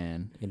big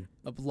man.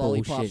 A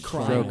lollipop bullshit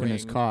crying. Stroking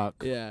his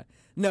cock. Yeah.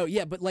 No,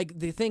 yeah, but like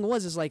the thing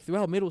was like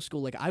throughout middle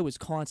school, like I was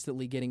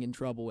constantly getting in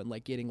trouble and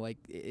like getting like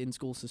in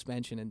school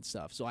suspension and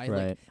stuff. So I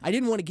Right. I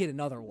didn't want to get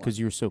another one. Because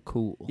you were so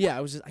cool. Yeah,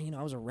 I was just,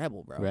 I was a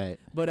rebel, bro. Right.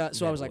 But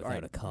so I was like, Rebel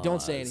all right, without a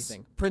don't say cause.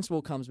 anything.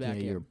 Principal comes back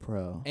Yeah, in. you're a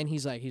pro. And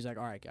he's like,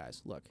 all right,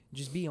 guys, look,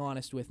 just be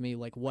honest with me.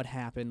 Like, what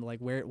happened?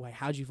 Like,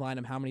 how'd you find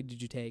them? How many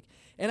did you take?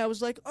 And I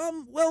was like,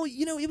 well,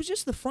 it was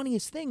just the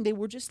funniest thing. They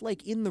were just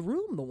like in the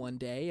room the one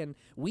day, and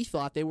we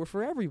thought they were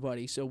for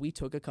everybody, so we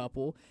took a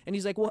couple. And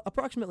he's like, well,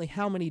 approximately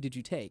how many did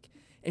you take?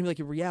 And like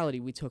in reality,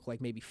 we took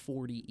like maybe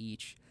 40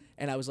 each.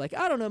 And I was like,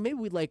 I don't know, maybe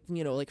we'd like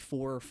like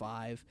 4 or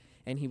 5.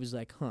 And he was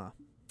like, huh.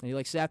 And he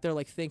like sat there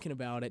like thinking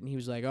about it, and he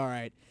was like, all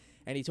right.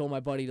 And he told my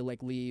buddy to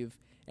like leave.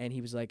 And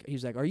he was like,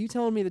 are you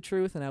telling me the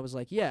truth? And I was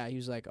like, yeah. He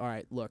was like, all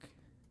right, look,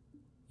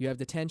 you have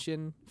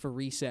detention for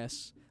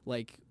recess,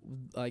 like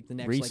the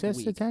next Recess like,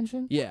 week.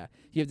 detention? Yeah,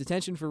 you have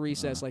detention for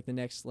recess like the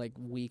next like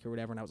week or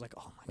whatever. And I was like,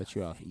 oh my Let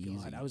you god, off thank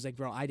easy. God. I was like,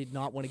 bro, I did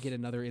not want to get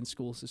another in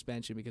school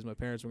suspension because my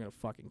parents were gonna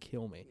fucking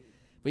kill me.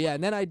 But yeah,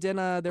 and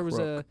then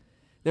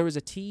there was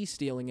a tea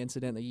stealing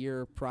incident the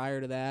year prior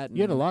to that.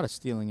 You had a and- lot of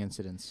stealing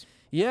incidents.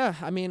 Yeah,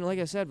 I mean, like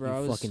I said, bro, you I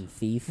was fucking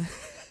thief.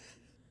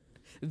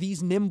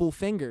 these nimble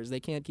fingers. They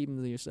can't keep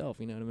them to yourself.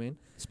 You know what I mean?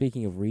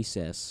 Speaking of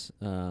recess,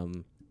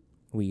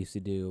 we used to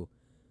do,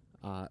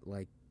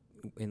 like,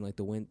 in like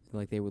the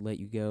like they would let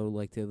you go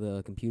like to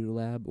the computer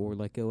lab or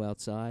like go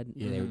outside.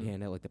 And they would Mhm.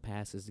 hand out like the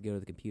passes to go to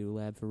the computer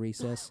lab for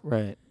recess.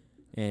 Right.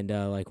 And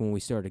like when we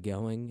started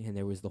going, and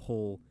there was the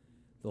whole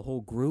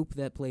group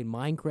that played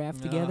Minecraft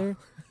together.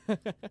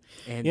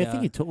 And Yeah, I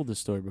think you told this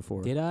story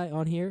before. did I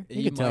on here?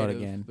 You can tell it might have,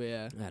 again. But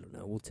yeah. I don't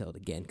know. We'll tell it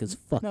again because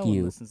fuck No one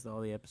you. listens to all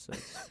the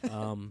episodes.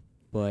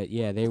 But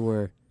yeah, they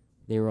were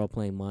all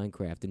playing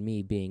Minecraft, and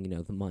me being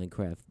the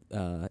Minecraft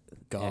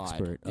God.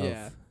 expert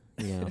Yeah.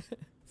 of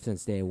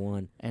since day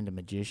one. And a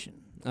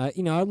magician. I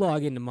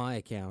log into my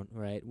account,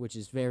 right, which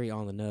is very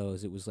on the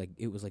nose. It was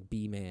like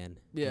B-Man.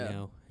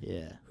 Yeah.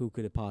 Yeah. Who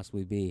could it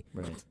possibly be?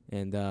 Right.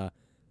 And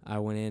I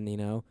went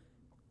in,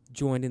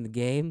 joined in the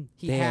game.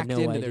 He they hacked had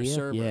no into idea. their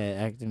server.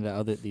 Yeah, acting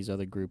to these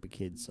other group of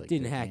kids. Like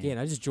Didn't their hack game. in.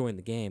 I just joined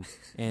the game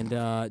and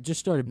just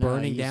started No, he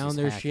burning used down his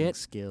their hacking shit.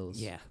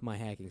 skills. Yeah, my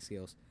hacking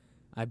skills.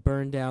 I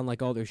burned down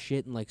like all their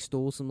shit and like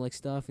stole some like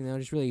stuff,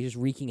 just really just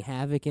wreaking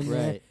havoc in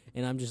there. Right.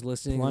 And I'm just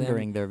listening to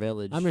Plundering them. their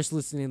village. I'm just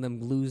listening to them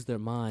lose their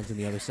minds on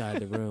the other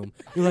side of the room.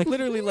 You're like,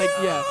 Literally, like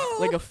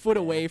like a foot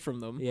away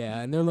from them. yeah,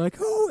 and they're like,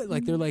 who?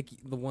 Like they're like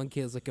the one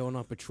kid's like going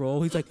on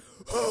patrol. He's like,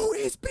 who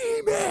is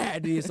B-Man?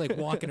 And he's like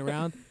walking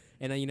around,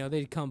 and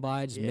they'd come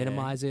by, just Yeah.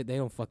 minimize it. They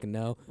don't fucking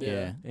know.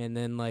 Yeah. And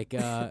then the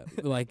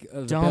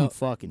Dumb bell,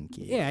 fucking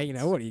kids. yeah,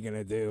 what are you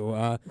gonna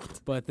do?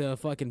 But the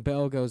fucking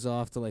bell goes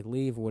off to like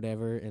leave or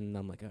whatever, and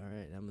I'm like, all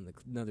right, I'm in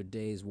another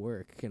day's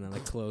work, and I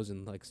like close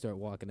and like start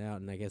walking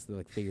out, and I guess they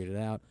like figured it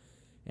out.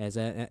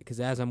 Because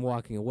as I'm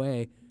walking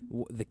away,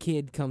 one of the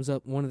kids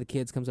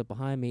comes up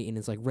behind me and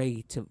is like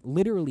ready to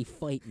literally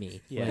fight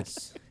me.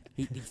 Yes. Like,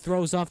 he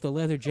throws off the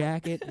leather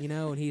jacket,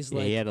 and he's Yeah,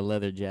 like, he had a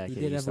leather jacket.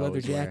 he did have used a to leather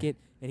always wear. jacket,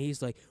 and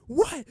he's like,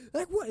 what?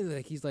 Like what?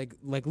 Like he's like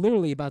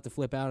literally about to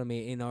flip out on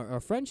me. And our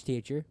French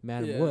teacher,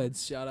 Madam Yeah.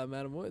 Woods, Shout out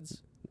Madam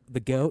Woods. the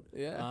goat.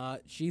 Yeah.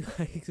 She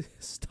like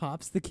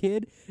stops the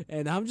kid,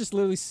 and I'm just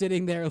literally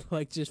sitting there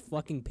like just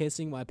fucking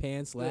pissing my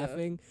pants, Yeah.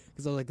 laughing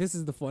because I was like, "This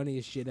is the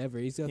funniest shit ever."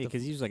 He's Yeah, got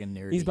because he was like a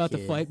nerd. he's about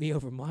to fight me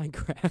over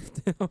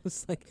Minecraft. And I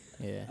was like,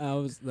 Yeah.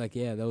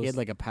 yeah, that He was. had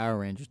like a Power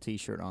Ranger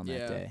T-shirt on Yeah.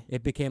 that day.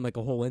 It became like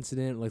a whole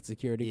incident. Like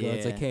security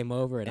guards like Yeah. came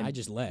over, and I And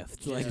just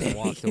left. He Like just they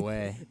walked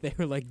away. They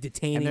were like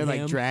detaining And they're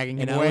like him, dragging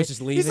him and I away. was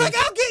just leaving. He's like,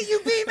 "I'll get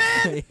you,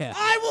 B-Man! Yeah.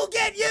 I will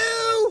get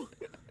you!"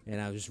 and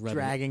I was just rubbing,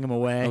 Dragging him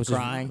away, I was just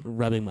crying.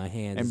 rubbing my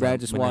hands. And as Brad I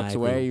just walks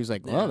away. maniacally- He was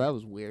like, Yeah. "Oh, that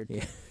was weird."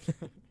 Yeah.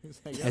 He's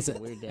like, As "That's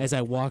a weird day." As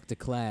I walked to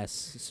class,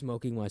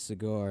 smoking my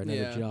cigar, another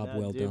Yeah. job Yeah,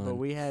 well dude, done. But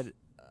we had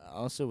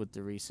also with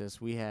the recess,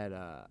 we had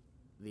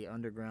the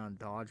underground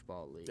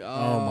dodgeball league.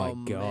 Oh, my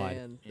God.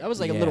 Man. That was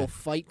like a Yeah. little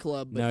fight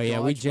club. But No, yeah,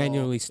 we dodgeball.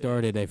 genuinely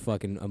started a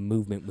fucking a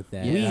movement with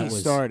that. Yeah. We That was,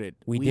 started.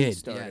 we did.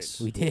 Started.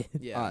 Yes. We did.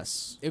 Yeah.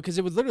 Us. Because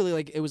it was literally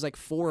like it was like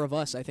 4 of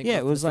us. I think. Yeah,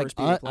 the it was like first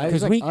people I played. was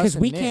Because like we us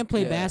and can't Nick.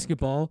 play Yeah.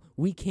 basketball,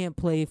 we can't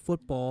play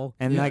football,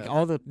 And like Yeah.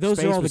 all the Those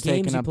are space all the was games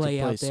taken you up to play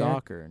play out there.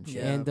 soccer and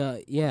shit. Yeah.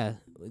 and yeah.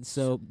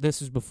 So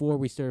this was before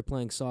we started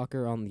playing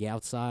soccer on the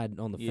outside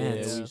on the Yeah,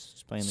 fence. we was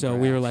just playing the So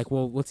we were grass. like,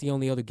 well, what's the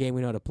only other game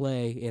we know how to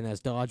play? And that's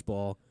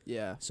dodgeball.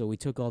 Yeah. So we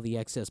took all the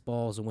excess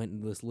balls and went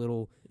into this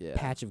little Yeah.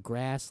 patch of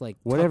grass, like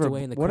whatever, tucked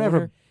away in the whatever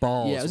corner.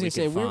 balls. Yeah, I was we gonna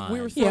say could we were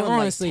find. throwing Yeah,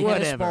 honestly, like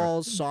tennis whatever.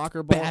 balls,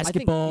 soccer balls, Basketballs,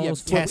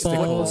 footballs.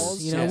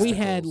 testicles. You know, we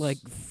had Testicles.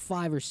 like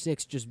 5 or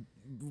 6 just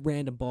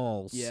random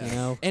balls. Yeah. You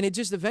know. And it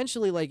just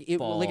eventually like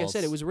I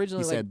said, it was He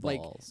originally said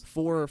like balls.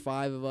 4 or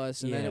 5 of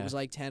us, and then it Yeah. was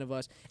like 10 of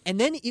us, and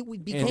then it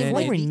became then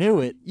like Before we the, knew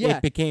it, yeah,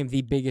 It became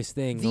the biggest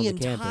thing the on the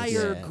entire campus.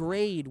 Yeah.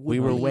 grade. Would we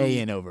were be, way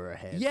in over our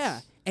heads.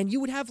 Yeah, and you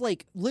would have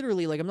like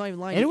literally like I'm not even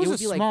lying. And it was would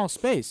a be like, small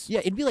space. yeah,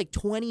 it'd be like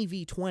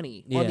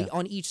 20v20 Yeah.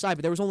 on each side,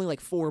 but there was only like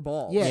 4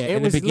 balls. Yeah, Yeah, it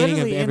and was the beginning of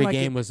literally in, every like,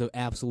 game was an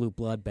absolute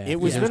bloodbath. It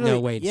was Yeah. There's literally no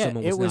way yeah.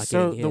 someone It was was not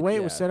so getting the hit. way it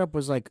Yeah. was set up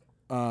was like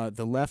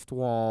the left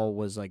wall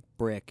was like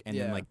brick, and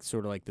then Yeah. like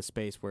sort of like the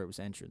space where it was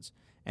entrance,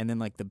 and then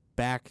like the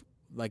back,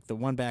 like the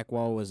one back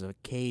wall was a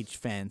cage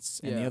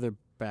fence, and the Yeah. other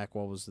back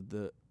wall was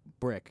the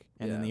brick,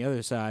 and then Yeah. the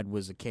other side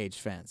was a cage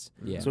fence.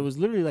 Yeah. So it was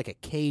literally like a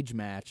cage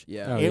match.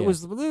 Yeah. Oh, it yeah.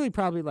 was literally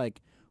probably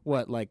like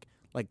what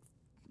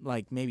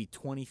like maybe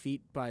 20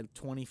 feet by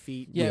 20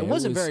 feet. Yeah, it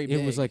wasn't very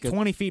It was big. like a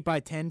 20 feet by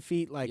 10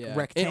 feet, like Yeah. And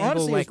rectangle,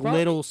 honestly, it was like probably-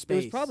 little space. It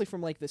was probably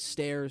from like the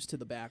stairs to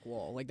the back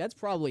wall. Like that's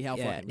probably how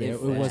yeah, fucking yeah, big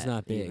it it was was.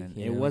 not big, even.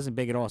 you It know? wasn't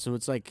big at all. So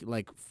it's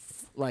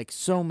like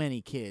so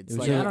many kids. It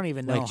was Like I like- don't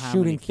even know like how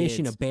shooting many fish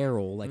in a kids.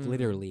 barrel, like Mm.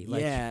 literally.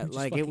 Like, Yeah, just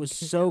like it fucking- was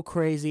so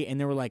crazy, and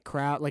there were like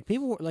like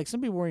people were like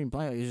some people weren't even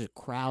playing. Like, there's just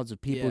crowds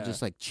of people Yeah.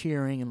 just like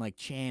cheering and like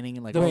chanting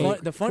and like The all fun-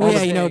 the Well, funniest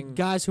yeah, you know, thing-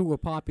 guys who were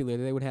popular,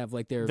 they would have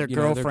like their their you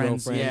know,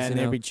 girlfriends, yeah, you and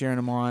they'd know, be cheering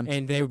them on.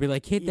 and they would be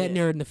like, hit that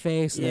Yeah. nerd in the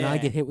face, and then I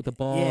Yeah. get hit with the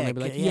ball, and they'd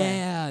be like, yeah.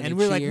 yeah, and they'd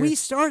we're like, cheer. we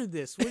started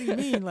this. What do you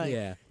mean? Like,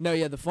 yeah, No,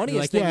 yeah, the They're funniest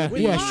like, thing yeah, would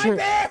be yeah, my sure.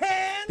 band!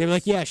 They were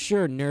like, yeah,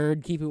 sure,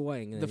 nerd, keep it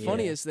going. And the then,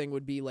 funniest thing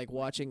would be like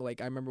watching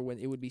like I remember when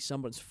it would be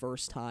someone's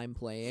first time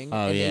playing,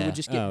 Oh, and they yeah. would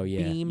just get Oh,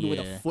 yeah. beamed with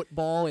a Yeah.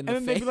 football in And the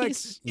then they'd be like,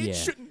 face. it Yeah.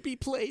 shouldn't be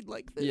played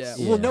like this. Yeah.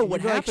 Yeah. Well, no. You'd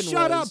What be like, happened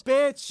Shut was up,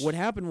 bitch. what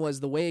happened was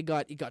the way it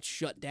got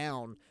shut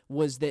down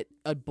was that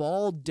a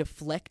ball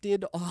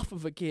deflected off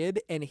of a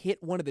kid and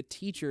hit one of the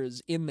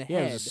teachers in the Yeah,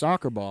 it head. was a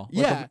soccer ball.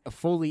 Like Yeah. a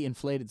fully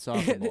inflated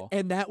soccer and, ball.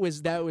 and that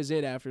was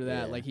it after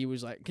that. Yeah. Like he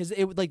was like, because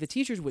it would like the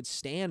teachers would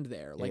stand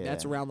there, like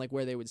that's Yeah. around like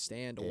where they would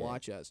stand to Yeah.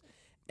 watch us.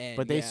 And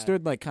But they yeah,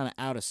 stood like kind of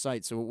out of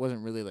sight, so it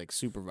wasn't really like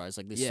supervised.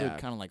 Like they Yeah. stood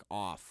kind of like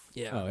off.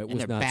 Yeah. Oh, it And was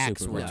their not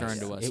backs were supervised.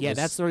 turned to Yeah. us. It Yeah, was-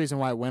 that's the reason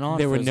why it went on.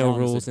 There for were as no long as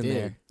rules it in did.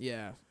 there.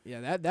 Yeah.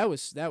 That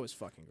was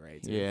fucking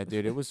great. Dude. Yeah,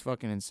 dude, it was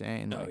fucking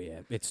insane. Oh Like, yeah,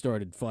 it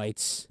started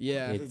fights.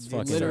 Yeah, It's it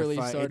fucking literally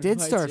It started did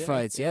fights, start yeah.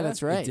 fights. Yeah,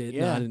 that's right. It did.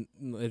 Yeah,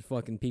 It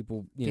fucking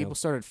people. You people know,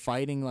 started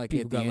fighting like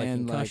people at the got like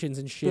end. Like, concussions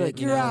and be shit. like,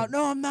 you you're know? out.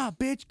 No, I'm not,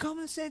 bitch. Come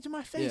and say it to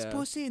my face, Yeah.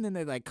 pussy. And then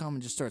they like come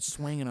and just start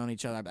swinging on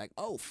each other. I'd be like,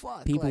 oh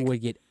fuck. People like,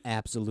 would get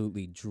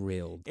absolutely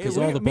drilled It because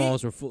would- all the me-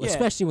 balls were full, yeah.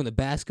 especially when the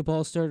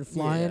basketballs started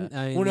flying. Yeah.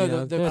 I mean, Well, no, you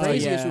know, the that's-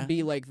 craziest yeah. would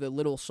be like the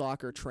little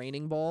soccer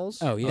training balls.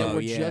 Oh, yeah. that Oh,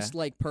 were yeah. just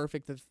like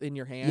perfect in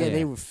your hand. Yeah, Yeah.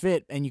 they were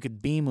fit and you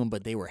could beam them,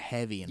 but they were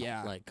heavy and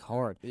Yeah. like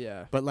hard.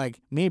 yeah. But like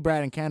me,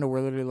 Brad, and Kendall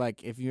were literally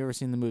like, if you ever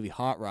seen the movie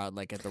Hot Rod,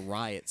 like at the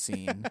riot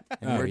scene, and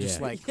Oh, we're just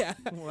yeah. like, Yeah.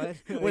 what?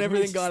 When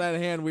everything got out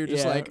of hand, we were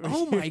just Yeah. like,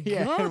 "Oh my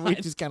Yeah, god!" we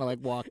just kind of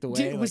like walked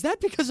away. Dude, was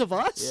that because of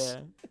us?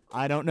 Yeah,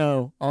 I don't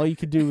know. All you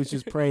could do was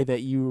just pray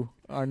that you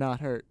are not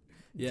hurt.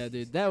 Yeah,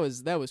 dude, that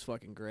was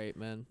fucking great,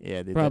 man.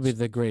 Yeah, dude, probably that's-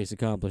 the greatest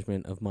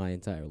accomplishment of my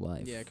entire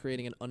life. Yeah,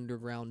 creating an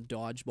underground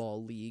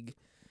dodgeball league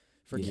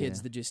for Yeah.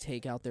 kids to just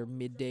take out their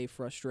midday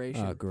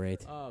frustration. Oh,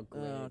 great. Oh,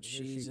 Oh,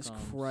 Jesus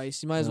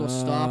Christ! You might as well Uh,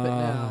 stop it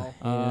now.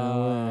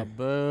 Yeah.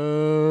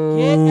 boo!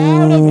 Get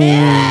out of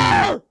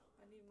here!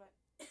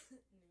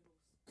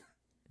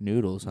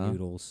 Noodles, huh?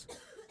 Noodles.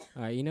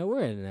 All right, you know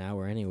we're at an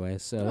hour anyway,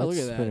 so Oh, look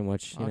that's at that. pretty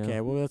much you Okay,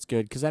 know, well that's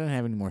good because I didn't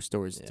have any more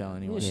stories to tell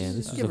anyway. Yeah, this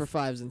just was give a her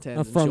 5s and 10s. a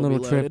and fun she'll little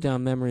be trip loaded.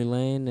 down memory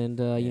lane, and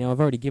you know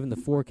I've already given the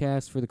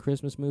forecast for the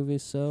Christmas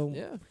movies, so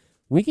Yeah.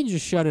 we can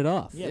just shut it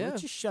off. Yeah, Yeah.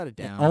 let's just shut it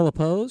down. All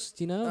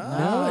opposed? You know? no,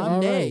 all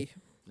nay. right.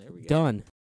 There we go. Done.